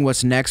of seeing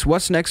what's next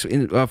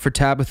for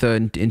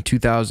Tabitha in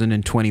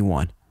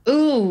 2021?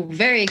 Ooh,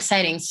 very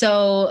exciting.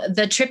 So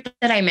the trip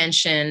that I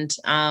mentioned,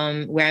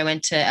 where I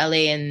went to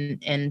LA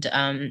and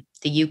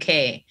the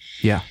UK.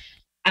 Yeah.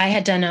 I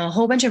had done a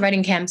whole bunch of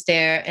writing camps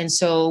there. And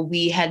so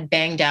we had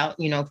banged out,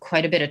 you know,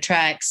 quite a bit of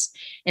tracks.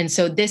 And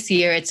so this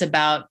year it's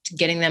about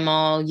getting them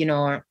all, you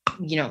know,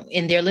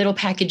 in their little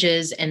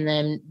packages and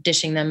then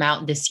dishing them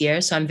out this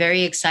year. So I'm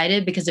very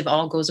excited because if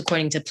all goes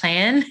according to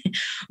plan,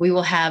 we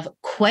will have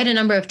quite a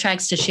number of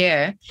tracks to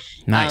share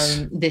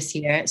this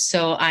year.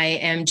 So I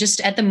am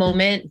just at the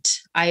moment,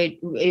 I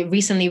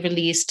recently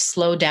released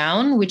Slow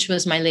Down, which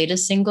was my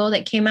latest single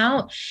that came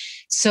out.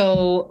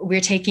 So we're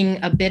taking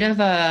a bit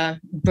of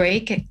a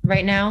break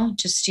right now,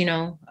 just, you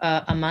know,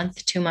 a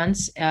month, 2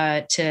 months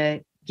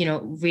to, you know,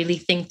 really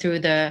think through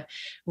the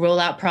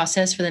rollout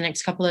process for the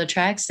next couple of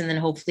tracks. And then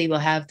hopefully we'll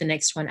have the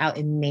next one out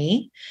in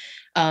May.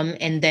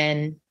 And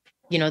then,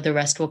 you know, the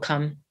rest will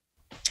come.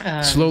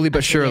 Slowly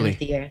but surely.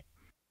 The year.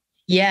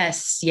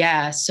 Yes.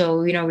 Yeah.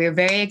 So, you know, we're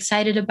very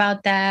excited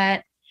about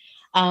that.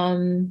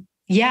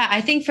 Yeah,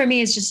 I think for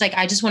me, it's just like,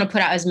 I just want to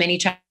put out as many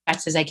tracks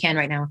as I can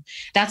right now.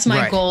 That's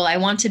my goal. I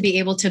want to be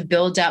able to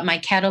build up my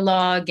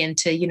catalog and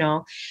to, you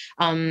know,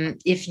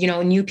 if, you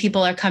know, new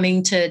people are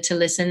coming to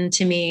listen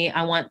to me,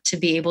 I want to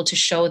be able to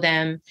show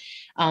them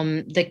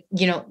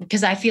you know,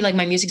 because I feel like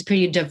my music's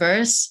pretty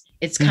diverse.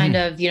 It's kind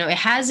of, you know, it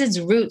has its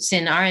roots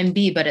in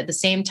R&B, but at the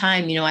same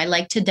time, you know, I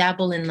like to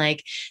dabble in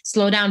like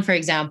Slow Down, for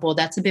example.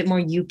 That's a bit more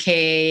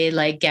UK,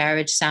 like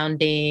garage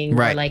sounding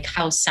or like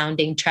house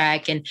sounding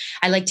track. And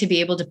I like to be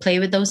able to play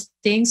with those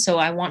things. So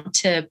I want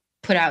to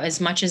put out as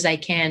much as I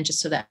can just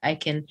so that I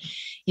can,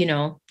 you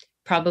know,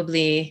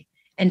 probably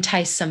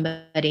entice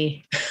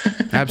somebody.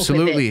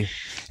 Absolutely.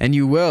 And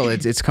you will.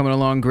 It's coming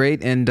along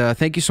great. And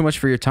thank you so much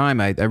for your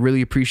time. I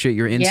really appreciate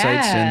your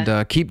insights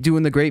and keep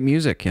doing the great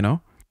music, you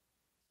know?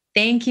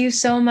 Thank you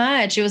so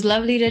much. It was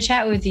lovely to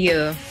chat with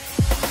you.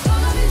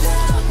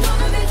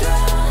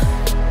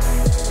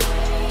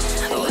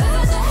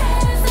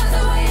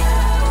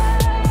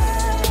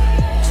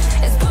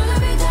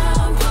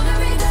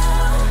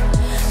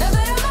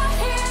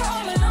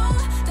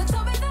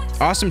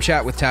 Awesome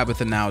chat with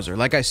Tabitha Nauser.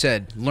 Like I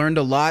said, learned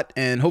a lot,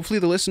 and hopefully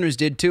the listeners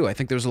did too. I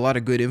think there's a lot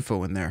of good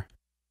info in there.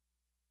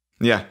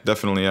 Yeah,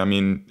 definitely. I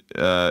mean,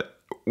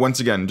 once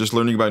again, just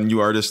learning about new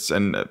artists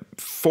and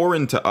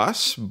foreign to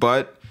us,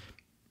 but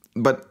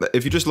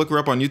if you just look her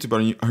up on YouTube,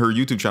 on her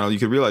YouTube channel, you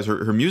could realize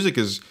her music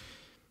is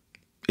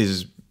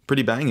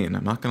pretty banging.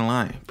 I'm not gonna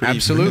lie.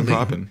 Absolutely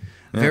popping.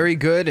 Yeah. Very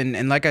good.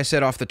 And like I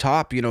said off the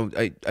top, you know,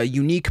 a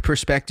unique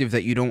perspective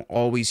that you don't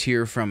always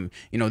hear from,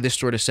 you know, this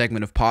sort of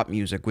segment of pop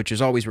music, which is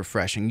always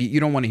refreshing. You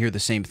don't want to hear the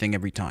same thing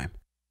every time.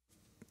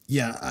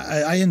 Yeah,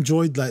 I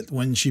enjoyed that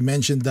when she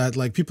mentioned that,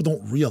 like, people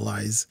don't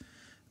realize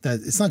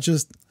that it's not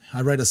just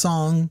I write a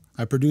song,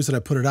 I produce it, I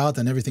put it out,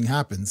 and everything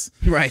happens.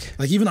 Right.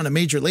 Like, even on a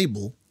major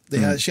label, they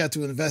have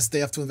to invest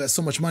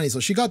so much money. So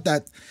she got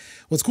that.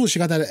 What's cool, she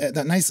got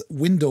that nice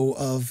window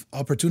of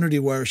opportunity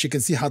where she can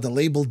see how the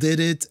label did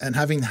it, and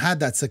having had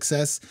that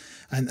success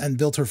and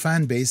built her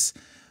fan base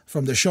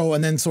from the show,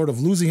 and then sort of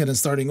losing it and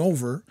starting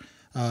over.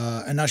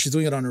 And now she's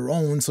doing it on her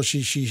own. So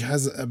she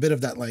has a bit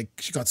of that, like,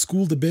 she got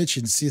schooled a bit.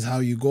 She sees how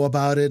you go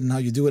about it and how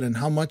you do it and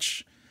how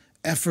much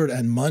effort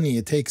and money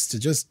it takes to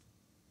just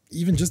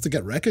to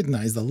get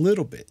recognized a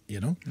little bit, you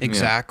know?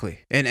 Exactly.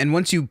 Yeah. And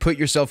once you put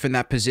yourself in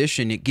that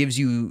position, it gives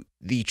you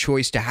the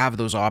choice to have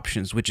those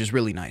options, which is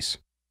really nice.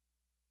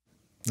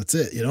 That's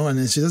it, you know?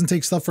 And she doesn't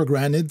take stuff for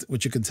granted,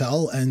 which you can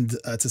tell. And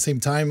at the same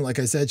time, like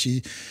I said,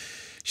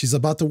 she's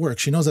about to work.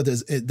 She knows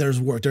that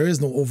there's work. There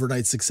is no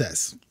overnight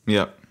success.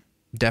 Yeah.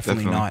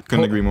 Definitely not.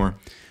 Couldn't agree more.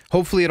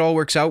 Hopefully it all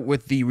works out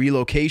with the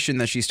relocation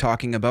that she's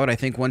talking about. I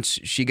think once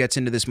she gets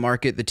into this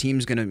market, the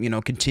team's going to, you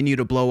know, continue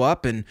to blow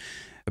up, and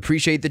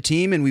appreciate the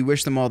team, and we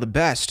wish them all the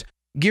best.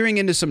 Gearing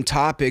into some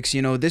topics,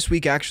 you know, this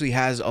week actually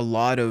has a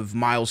lot of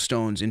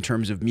milestones in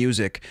terms of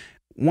music.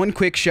 One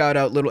quick shout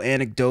out, little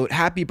anecdote.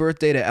 Happy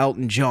birthday to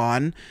Elton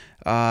John.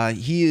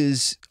 He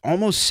is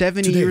almost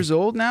 70 years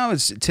old now.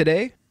 Is it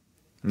today?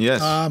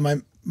 Yes.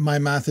 My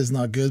math is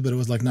not good, but it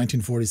was like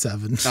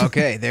 1947.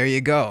 Okay, there you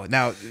go.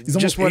 Now,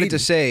 just wanted to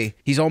say,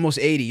 he's almost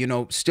 80, you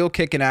know, still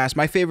kicking ass.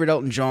 My favorite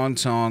Elton John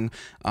song,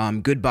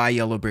 Goodbye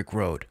Yellow Brick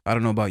Road. I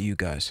don't know about you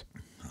guys.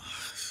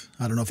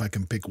 I don't know if I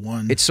can pick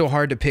one. It's so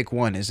hard to pick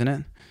one, isn't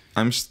it?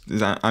 I'm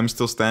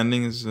Still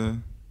Standing is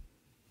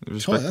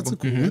respectable. Oh, that's a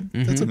cool one.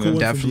 That's a cool one.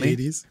 Definitely.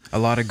 From the 80s. A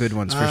lot of good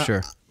ones for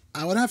sure.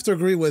 I would have to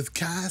agree with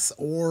Cass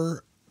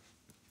or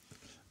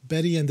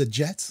Betty and the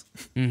Jets.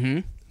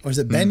 Or is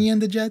it Benny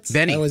and the Jets?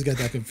 Benny. I always got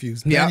that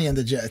confused. Benny and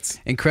the Jets.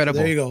 Incredible.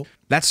 So there you go.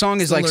 That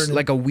song is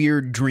like a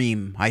weird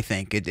dream, I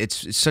think.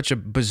 It's such a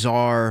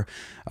bizarre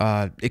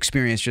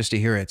experience just to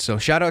hear it. So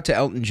shout out to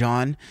Elton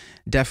John.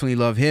 Definitely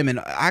love him. And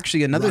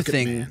actually another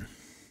thing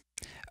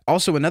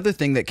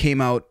that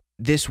came out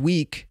this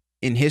week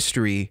in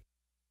history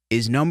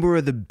is Number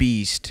of the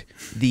Beast,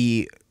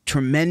 the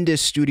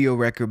tremendous studio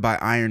record by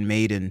Iron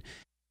Maiden.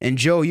 And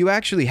Joe, you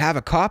actually have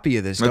a copy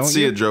of this, don't you? Let's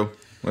see it, Joe.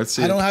 Let's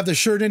see. I don't have the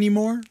shirt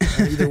anymore.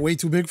 I'm either way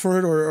too big for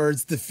it or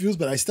it's diffused,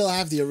 but I still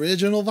have the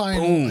original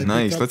vinyl. Oh,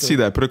 nice. Let's see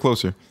that. Put it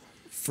closer.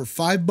 For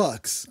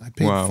 $5. I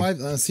paid $5.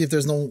 Let's see if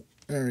there's no.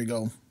 There we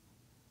go.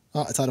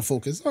 Oh, it's out of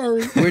focus.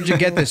 Sorry. Where'd you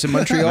get this, in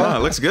Montreal? It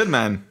looks good,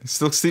 man. It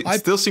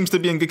still seems to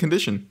be in good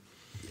condition.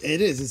 It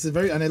is. It's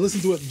and I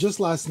listened to it just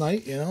last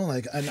night. You know,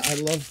 like, and I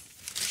love.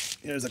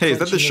 Hey, is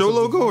that the show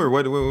logo or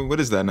what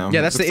is that now?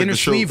 Yeah, that's the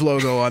Innersleeve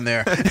logo on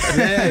there.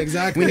 Yeah,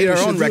 exactly. We need our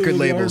own record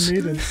labels.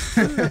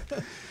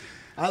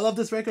 I love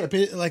this record.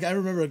 I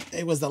remember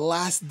it was the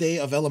last day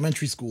of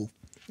elementary school,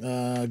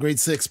 grade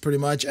 6 pretty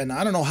much. And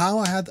I don't know how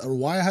I had or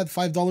why I had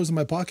 $5 in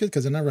my pocket,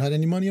 because I never had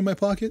any money in my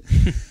pocket.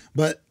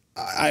 But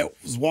I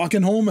was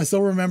walking home. I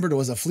still remember there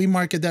was a flea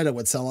market there that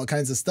would sell all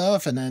kinds of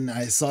stuff. And then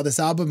I saw this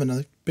album and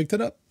I picked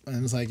it up. And I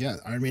was like, yeah,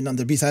 Iron Maiden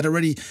the Beast. I had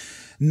already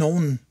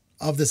known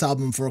of this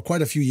album for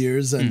quite a few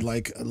years and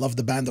like loved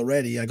the band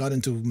already. I got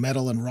into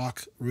metal and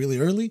rock really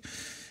early.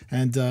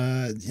 And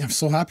I'm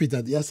so happy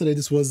that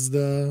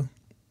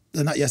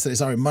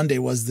Monday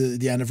was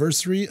the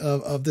anniversary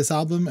of this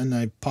album, and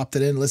I popped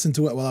it in, listened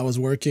to it while I was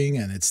working,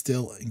 and it's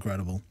still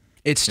incredible.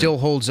 It still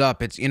holds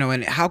up. It's, you know,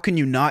 and how can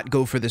you not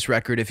go for this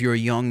record if you're a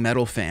young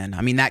metal fan?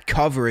 I mean, that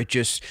cover, it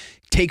just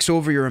takes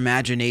over your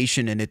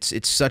imagination, and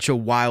it's such a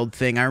wild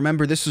thing. I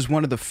remember this was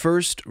one of the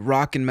first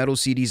rock and metal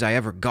CDs I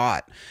ever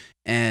got.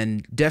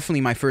 And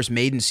definitely my first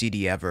Maiden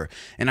CD ever.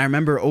 And I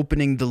remember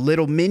opening the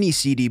little mini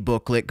CD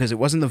booklet, because it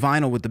wasn't the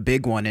vinyl with the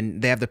big one,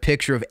 and they have the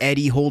picture of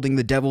Eddie holding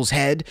the devil's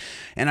head.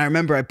 And I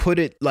remember I put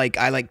it,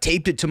 I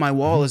taped it to my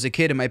wall as a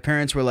kid, and my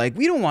parents were like,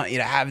 we don't want you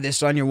to have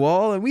this on your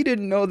wall. And we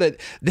didn't know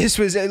that this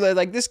was,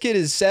 like, this kid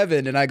is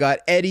 7, and I got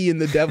Eddie and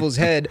the devil's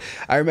head.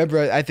 I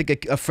remember, I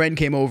think a friend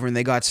came over and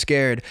they got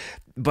scared.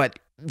 But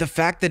the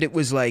fact that it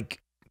was like,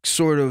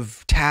 sort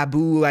of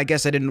taboo, I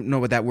guess I didn't know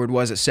what that word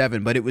was at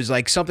 7, but it was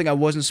like something I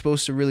wasn't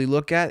supposed to really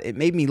look at. It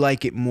made me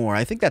like it more.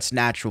 I think that's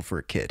natural for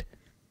a kid.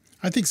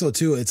 I think so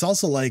too. It's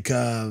also like,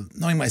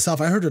 knowing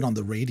myself, I heard it on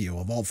the radio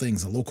of all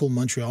things, a local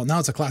Montreal. Now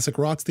it's a classic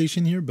rock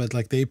station here, but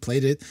like they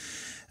played it.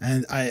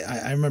 And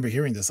I remember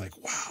hearing this, like,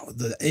 wow,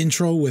 the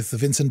intro with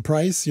Vincent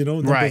Price, you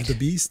know, Number of the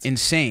Beast.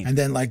 Insane. And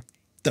then like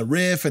the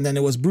riff, and then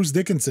it was Bruce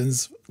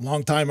Dickinson's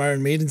longtime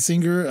Iron Maiden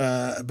singer,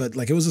 but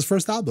like it was his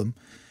first album.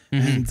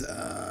 And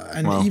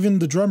Wow. even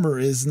the drummer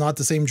is not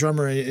the same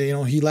drummer. You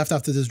know, he left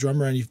after this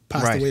drummer and he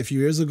passed away a few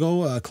years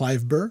ago,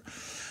 Clive Burr.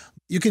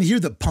 You can hear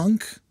the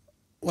punk.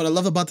 What I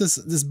love about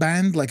this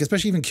band, like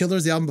especially even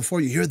Killers, the album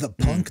before, you hear the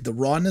punk, the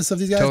rawness of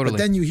these guys, but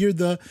then you hear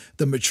the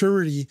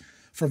maturity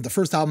from the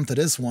first album to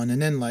this one.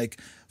 And then like,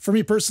 for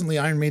me personally,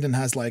 Iron Maiden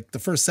has like the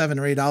first 7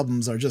 or 8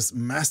 albums are just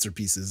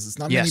masterpieces. It's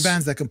not many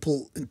bands that can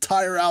pull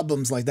entire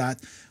albums like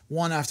that,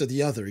 one after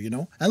the other, you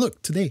know? And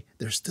look, today,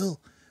 they're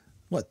still,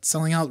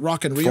 selling out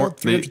Rock in Rio,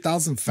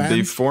 300,000 fans.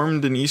 They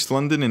formed in East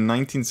London in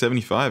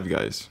 1975,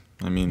 guys.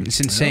 I mean, it's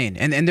insane.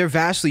 And they're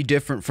vastly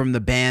different from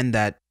the band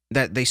that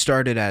they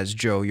started as,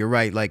 Joe. You're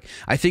right. Like,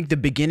 I think the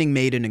beginning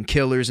Maiden and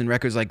Killers and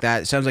records like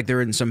that, it sounds like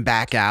they're in some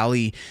back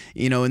alley,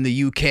 you know, in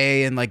the UK,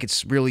 and like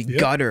it's really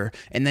gutter.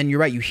 And then you're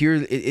right, you hear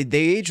they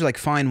age like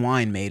fine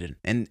wine, Maiden.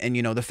 And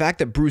you know, the fact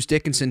that Bruce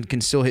Dickinson can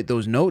still hit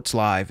those notes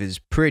live is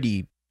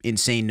pretty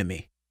insane to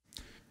me.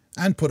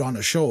 And put on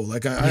a show.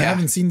 Like I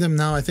haven't seen them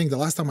now. I think the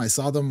last time I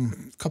saw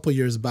them a couple of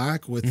years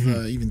back with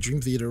even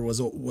Dream Theater was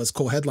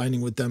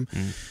co-headlining with them,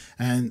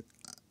 and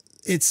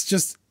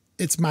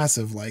it's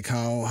massive. Like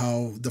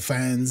how the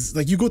fans,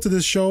 like you go to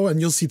this show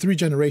and you'll see 3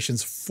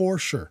 generations for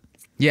sure.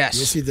 Yes,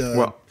 you'll see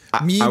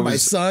my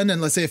son,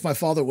 and let's say if my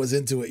father was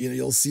into it, you know,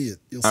 you'll see it.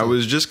 I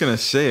was just gonna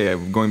say,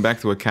 going back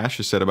to what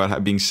Cassius said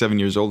about being 7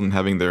 years old and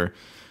having their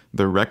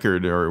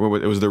record, or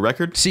what it was, the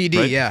record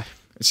CD, right?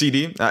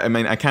 CD. I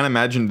mean, I can't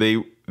imagine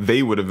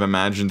they would have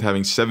imagined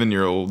having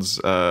 7-year-olds,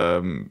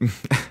 even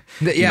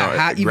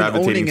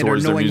owning it or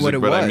knowing what it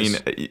was. I mean,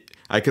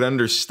 I could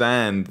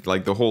understand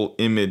like the whole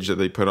image that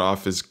they put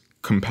off is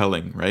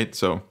compelling, right?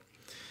 So,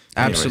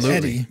 absolutely.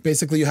 Eddie,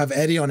 basically, you have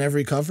Eddie on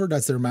every cover.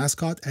 That's their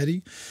mascot,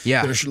 Eddie.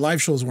 Yeah, their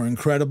live shows were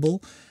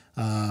incredible.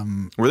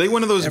 Were they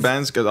one of those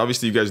bands? Because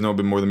obviously you guys know a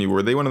bit more than me.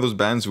 Were they one of those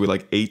bands who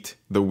like ate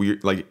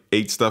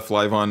stuff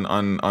live on?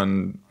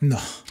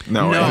 No,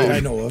 right? I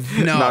know of.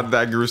 No, not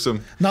that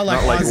gruesome. Not like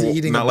Ozzy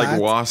eating not a like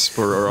bat. Wasp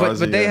or but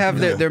Ozzy. they have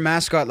their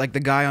mascot, like the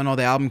guy on all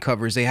the album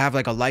covers. They have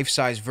like a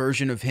life-size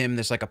version of him.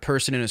 That's like a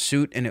person in a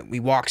suit, and he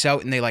walks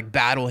out, and they like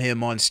battle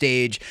him on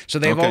stage. So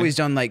they've always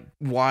done like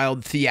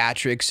wild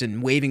theatrics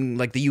and waving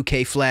like the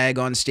UK flag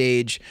on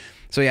stage.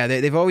 So yeah,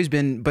 they've always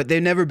been, but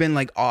they've never been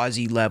like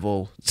Aussie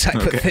level type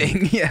of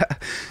thing. Yeah.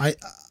 I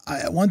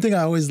one thing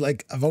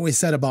I've always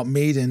said about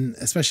Maiden,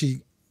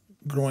 especially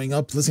growing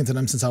up listening to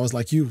them since I was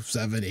like you,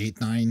 7, 8,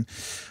 9,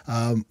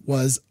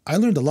 was I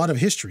learned a lot of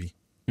history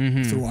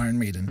through Iron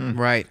Maiden.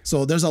 Right.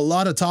 So there's a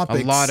lot of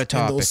topics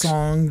in those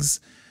songs,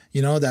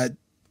 you know, that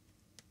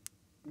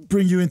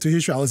bring you into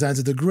history.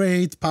 Alexander the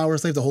Great, Power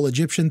Slave, the whole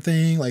Egyptian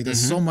thing. Like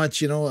there's so much,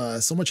 you know,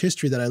 so much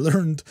history that I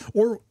learned.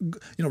 Or, you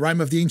know,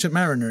 Rime of the Ancient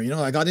Mariner. You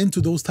know, I got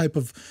into those type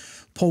of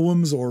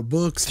poems or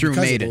books through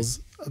Maiden.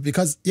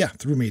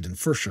 Through Maiden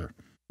for sure.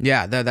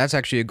 Yeah, that's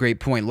actually a great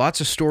point. Lots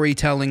of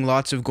storytelling,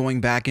 lots of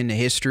going back into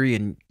history,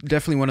 and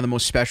definitely one of the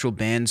most special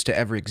bands to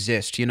ever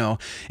exist. You know,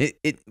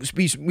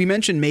 we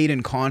mentioned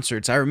Maiden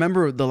concerts. I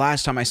remember the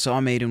last time I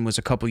saw Maiden was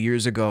a couple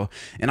years ago,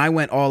 and I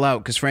went all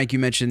out because Frank, you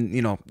mentioned,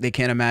 you know, they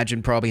can't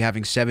imagine probably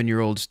having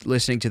 7-year-olds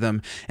listening to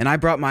them, and I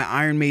brought my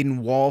Iron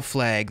Maiden wall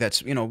flag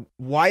that's, you know,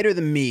 wider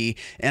than me,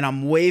 and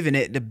I'm waving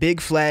it, the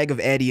big flag of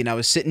Eddie, and I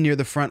was sitting near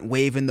the front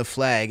waving the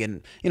flag,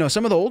 and you know,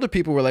 some of the older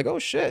people were like, "Oh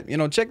shit, you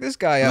know, check this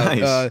guy out."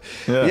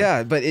 Nice.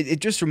 Yeah, but it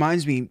just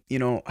reminds me, you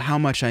know, how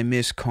much I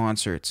miss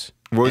concerts.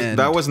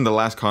 That wasn't the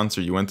last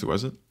concert you went to,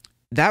 was it?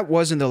 That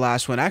wasn't the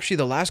last one. Actually,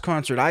 the last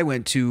concert I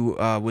went to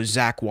was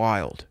Zakk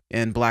Wylde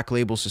and Black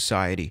Label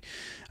Society.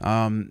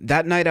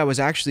 That night I was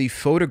actually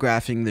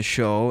photographing the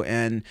show,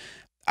 and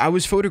I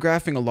was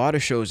photographing a lot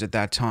of shows at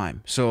that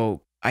time.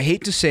 So I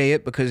hate to say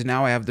it because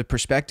now I have the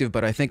perspective,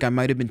 but I think I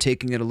might have been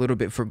taking it a little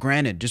bit for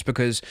granted just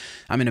because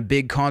I'm in a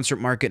big concert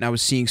market and I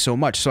was seeing so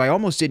much. So I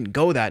almost didn't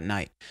go that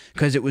night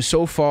because it was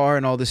so far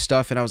and all this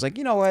stuff. And I was like,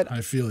 you know what?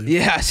 I feel you.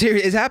 Yeah,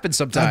 seriously, it happens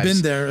sometimes. I've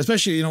been there,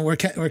 especially, you know, we're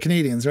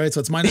Canadians, right? So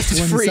it's minus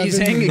 27.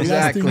 Freezing,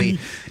 exactly.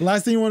 The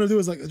last thing you want to do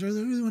is like, do I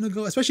really want to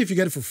go? Especially if you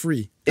get it for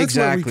free. That's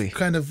exactly.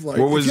 Kind of like,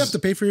 if you have to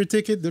pay for your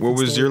ticket. What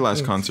was your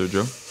last concert,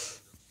 Joe?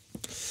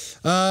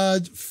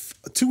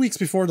 2 weeks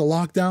before the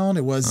lockdown,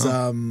 it was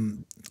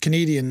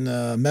Canadian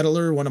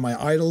metaler. One of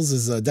my idols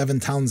is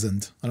Devin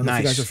Townsend. I don't know if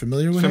you guys are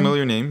familiar with him.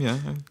 Familiar name, yeah.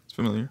 It's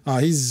familiar.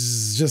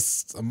 He's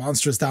just a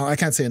monstrous talent. I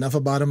can't say enough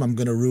about him. I'm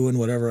going to ruin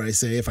whatever I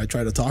say if I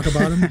try to talk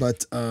about him.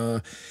 But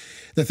the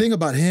thing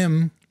about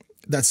him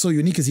that's so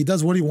unique is he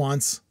does what he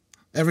wants.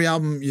 Every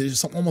album, you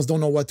just almost don't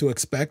know what to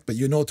expect, but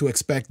you know to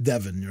expect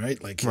Devin,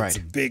 right? Like, it's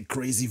a big,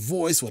 crazy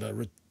voice with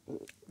a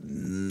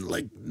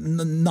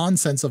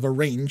nonsense of a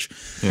range.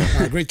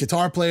 Yeah. Great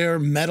guitar player,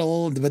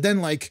 metal, but then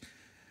like,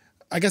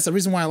 I guess the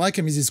reason why I like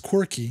him is he's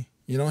quirky.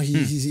 You know,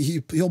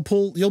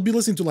 you'll be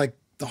listening to like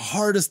the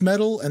hardest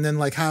metal and then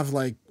like have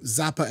like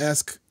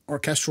Zappa-esque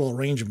orchestral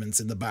arrangements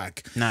in the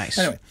back. Nice.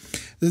 Anyway,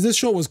 this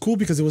show was cool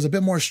because it was a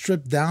bit more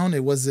stripped down.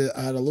 It was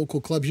at a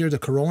local club here, the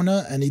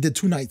Corona, and he did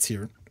 2 nights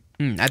here.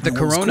 At the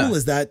Corona. What's cool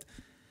is that,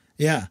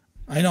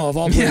 I know, of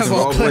all places. of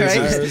all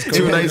places. Right?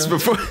 2 nights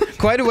before.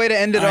 Quite a way to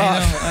end it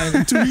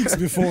off. 2 weeks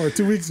before.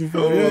 2 weeks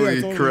before.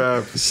 Holy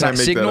crap.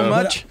 Signal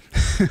much?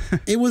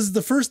 It was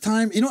the first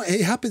time,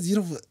 it happens,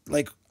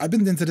 like I've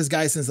been into this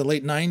guy since the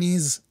late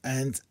 90s,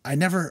 and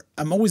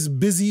I'm always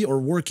busy or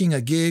working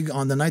a gig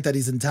on the night that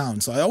he's in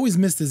town. So I always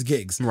missed his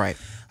gigs. Right.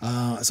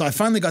 So I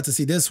finally got to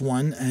see this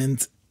one,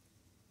 and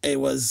it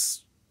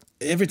was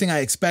everything I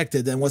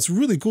expected. And what's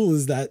really cool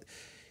is that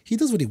he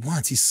does what he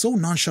wants. He's so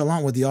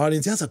nonchalant with the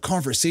audience. He has a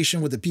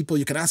conversation with the people.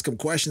 You can ask him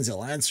questions.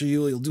 He'll answer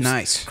you. He'll do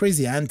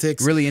crazy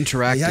antics. Really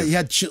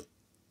interactive.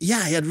 He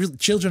had real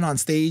children on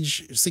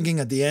stage singing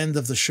at the end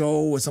of the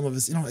show with some of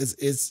his,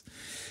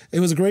 it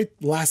was a great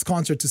last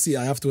concert to see,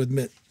 I have to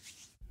admit.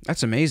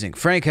 That's amazing.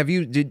 Frank,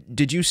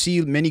 did you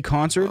see many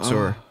concerts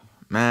or?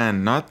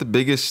 Man, not the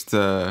biggest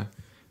concert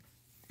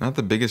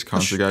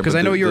guy. Because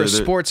I know you're a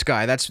sports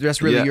guy.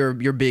 That's really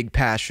your big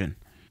passion.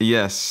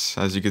 Yes,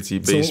 as you can see,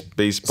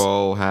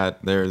 baseball hat.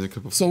 There's a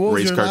couple. So what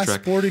was race your car last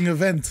track. Sporting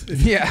event?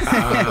 Yeah.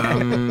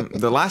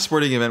 The last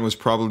sporting event was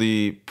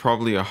probably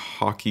a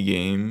hockey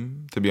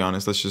game. To be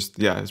honest,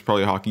 it's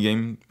probably a hockey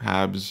game.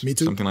 Habs, Me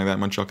too. Something like that.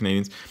 Montreal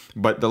Canadiens.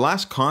 But the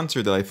last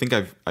concert that I think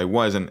I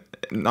was, and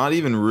not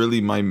even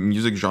really my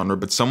music genre,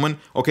 but someone.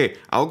 Okay,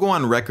 I'll go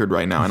on record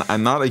right now, and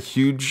I'm not a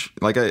huge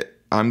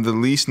I'm the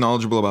least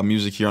knowledgeable about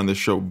music here on this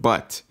show,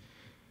 but.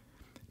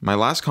 My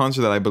last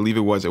concert that I believe it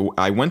was,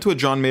 I went to a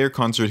John Mayer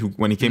concert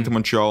when he came to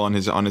Montreal on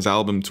his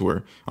album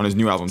tour, on his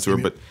new album tour.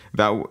 But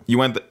you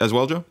went as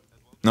well, Joe?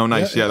 No,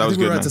 nice. Yeah, that was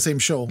good. We were at the same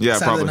show. Yeah,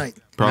 Saturday night.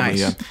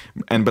 Probably, nice.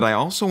 yeah. But I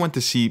also went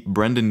to see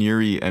Brendan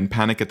Urie and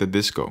Panic at the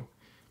Disco.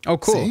 Oh,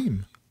 cool.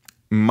 Same.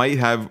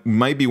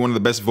 Might be one of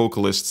the best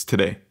vocalists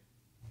today.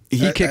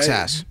 He kicks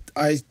ass.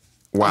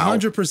 Wow.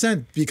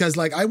 100%, because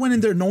I went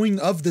in there knowing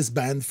of this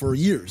band for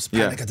years,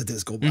 Panic at the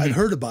Disco. I'd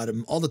heard about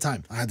him all the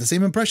time. I had the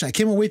same impression. I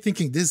came away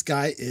thinking this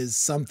guy is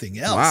something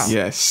else. Wow.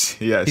 Yes.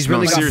 He's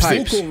really got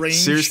pipes. Vocal range.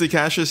 Seriously,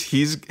 Cassius,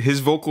 his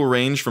vocal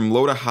range from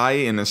low to high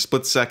in a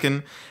split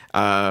second.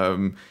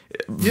 Multi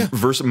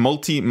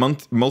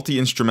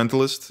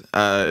instrumentalist.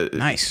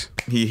 Nice.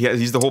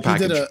 He's the whole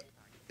package.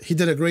 He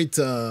did a great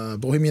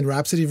Bohemian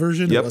Rhapsody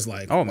version. Yep. It was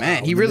like, oh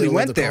man, he really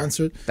went there.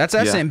 Concert. That's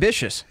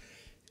ambitious.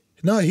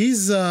 No,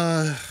 he's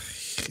I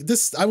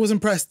was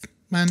impressed,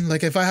 man.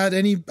 Like if I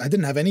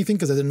didn't have anything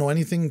because I didn't know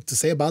anything to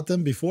say about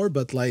them before,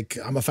 but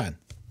I'm a fan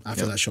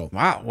after that show.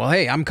 Wow. Well,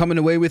 hey, I'm coming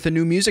away with a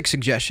new music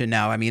suggestion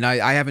now. I mean,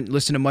 I haven't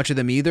listened to much of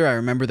them either. I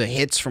remember the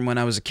hits from when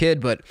I was a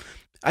kid, but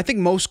I think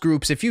most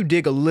groups, if you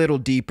dig a little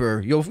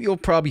deeper, you'll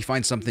probably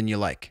find something you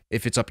like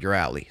if it's up your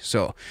alley.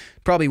 So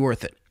probably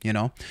worth it,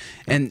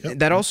 And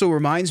that also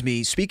reminds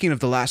me, speaking of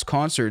the last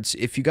concerts,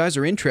 if you guys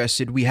are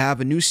interested, we have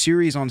a new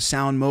series on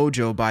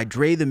SoundMojo by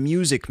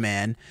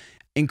DreTheMusicMan.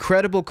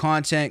 Incredible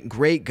content,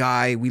 great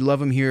guy. We love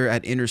him here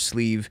at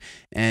Innersleeve.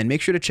 And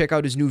make sure to check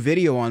out his new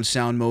video on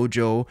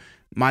SoundMojo,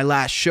 My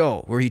Last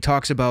Show, where he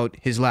talks about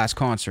his last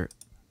concert.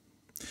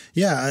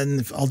 Yeah,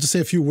 and I'll just say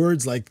a few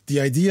words. Like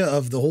the idea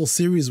of the whole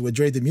series with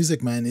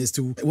DreTheMusicMan is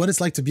what it's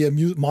like to be a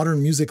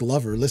modern music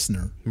lover,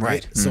 listener.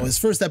 Right. So his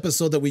first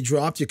episode that we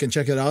dropped, you can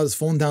check it out, is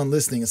Phone Down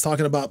Listening. It's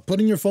talking about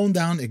putting your phone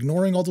down,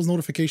 ignoring all those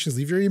notifications,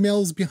 leave your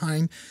emails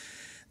behind,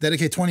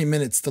 dedicate 20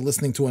 minutes to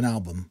listening to an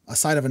album, a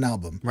side of an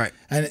album. Right.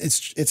 And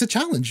it's a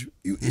challenge.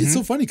 It's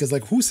so funny because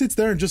who sits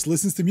there and just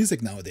listens to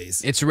music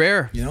nowadays? It's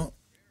rare.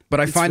 But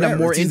I find I'm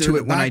more into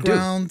it when I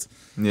do.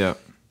 Yeah.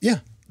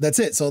 Yeah. That's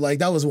it. So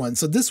that was one.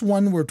 So this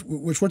one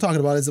which we're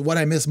talking about is what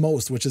I miss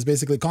most, which is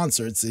basically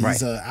concerts.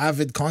 He's an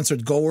avid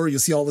concert goer. You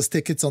see all his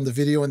tickets on the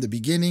video in the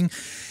beginning.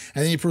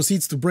 And then he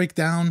proceeds to break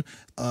down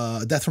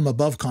a Death from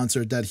Above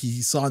concert that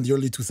he saw in the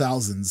early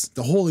 2000s.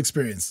 The whole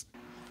experience.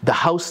 The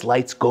house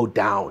lights go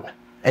down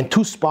and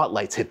 2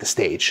 spotlights hit the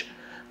stage.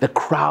 The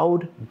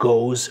crowd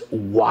goes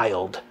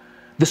wild.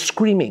 The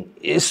screaming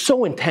is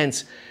so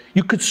intense,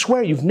 you could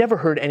swear you've never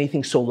heard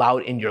anything so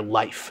loud in your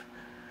life.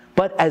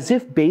 But as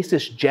if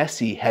bassist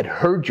Jesse had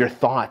heard your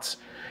thoughts,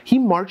 he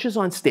marches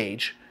on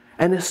stage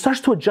and it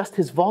starts to adjust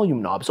his volume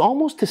knobs,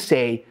 almost to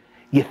say,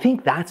 you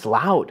think that's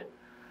loud?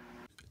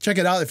 Check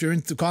it out. If you're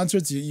into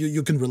concerts,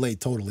 you can relate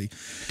totally.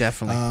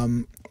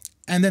 Definitely.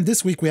 And then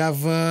this week we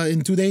have,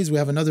 in 2 days, we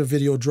have another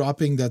video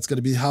dropping that's going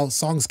to be how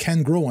songs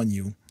can grow on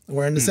you.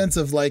 Or in the sense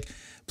of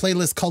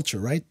playlist culture,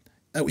 right?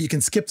 You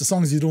can skip the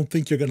songs you don't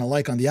think you're going to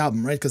like on the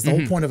album, right? Because the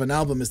whole point of an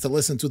album is to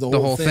listen to the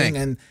whole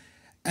thing.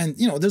 And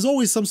there's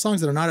always some songs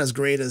that are not as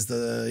great as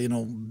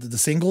the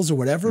singles or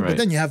whatever. Right. But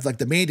then you have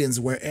the Maidens,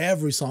 where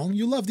every song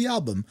you love the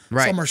album.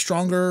 Right. Some are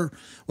stronger,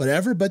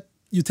 whatever, but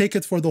you take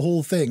it for the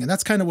whole thing. And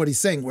that's kind of what he's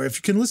saying. Where if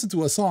you can listen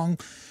to a song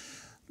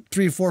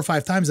 3, 4,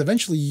 5 times,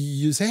 eventually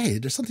you say, hey,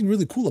 there's something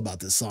really cool about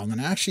this song. And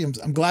actually,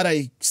 I'm glad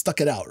I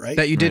stuck it out. Right.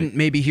 That you didn't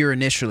maybe hear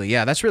initially.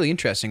 Yeah, that's really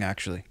interesting.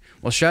 Actually.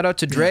 Well, shout out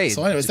to Dre. Yeah,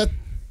 so anyways,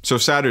 so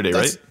Saturday,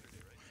 right?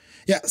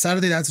 Yeah,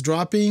 Saturday that's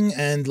dropping,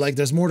 and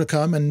there's more to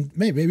come, and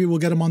maybe we'll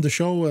get him on the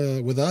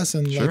show with us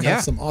and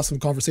have some awesome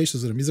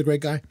conversations with him. He's a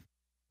great guy.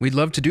 We'd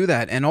love to do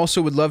that. And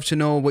also would love to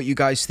know what you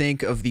guys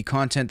think of the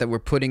content that we're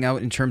putting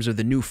out in terms of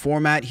the new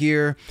format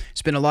here.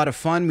 It's been a lot of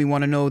fun. We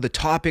want to know the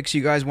topics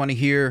you guys want to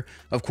hear.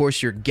 Of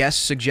course, your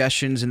guest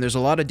suggestions. And there's a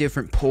lot of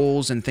different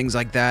polls and things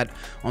like that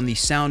on the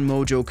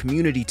SoundMojo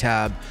community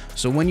tab.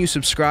 So when you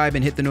subscribe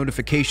and hit the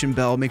notification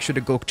bell, make sure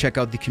to go check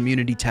out the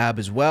community tab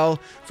as well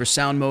for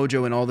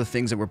SoundMojo and all the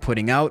things that we're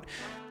putting out.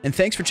 And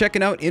thanks for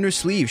checking out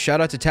Innersleeve. Shout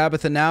out to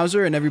Tabitha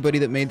Nauser and everybody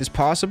that made this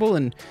possible.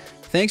 And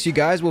thanks, you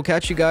guys. We'll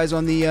catch you guys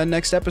on the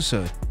next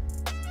episode.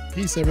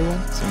 Peace,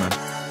 everyone. See you,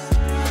 man.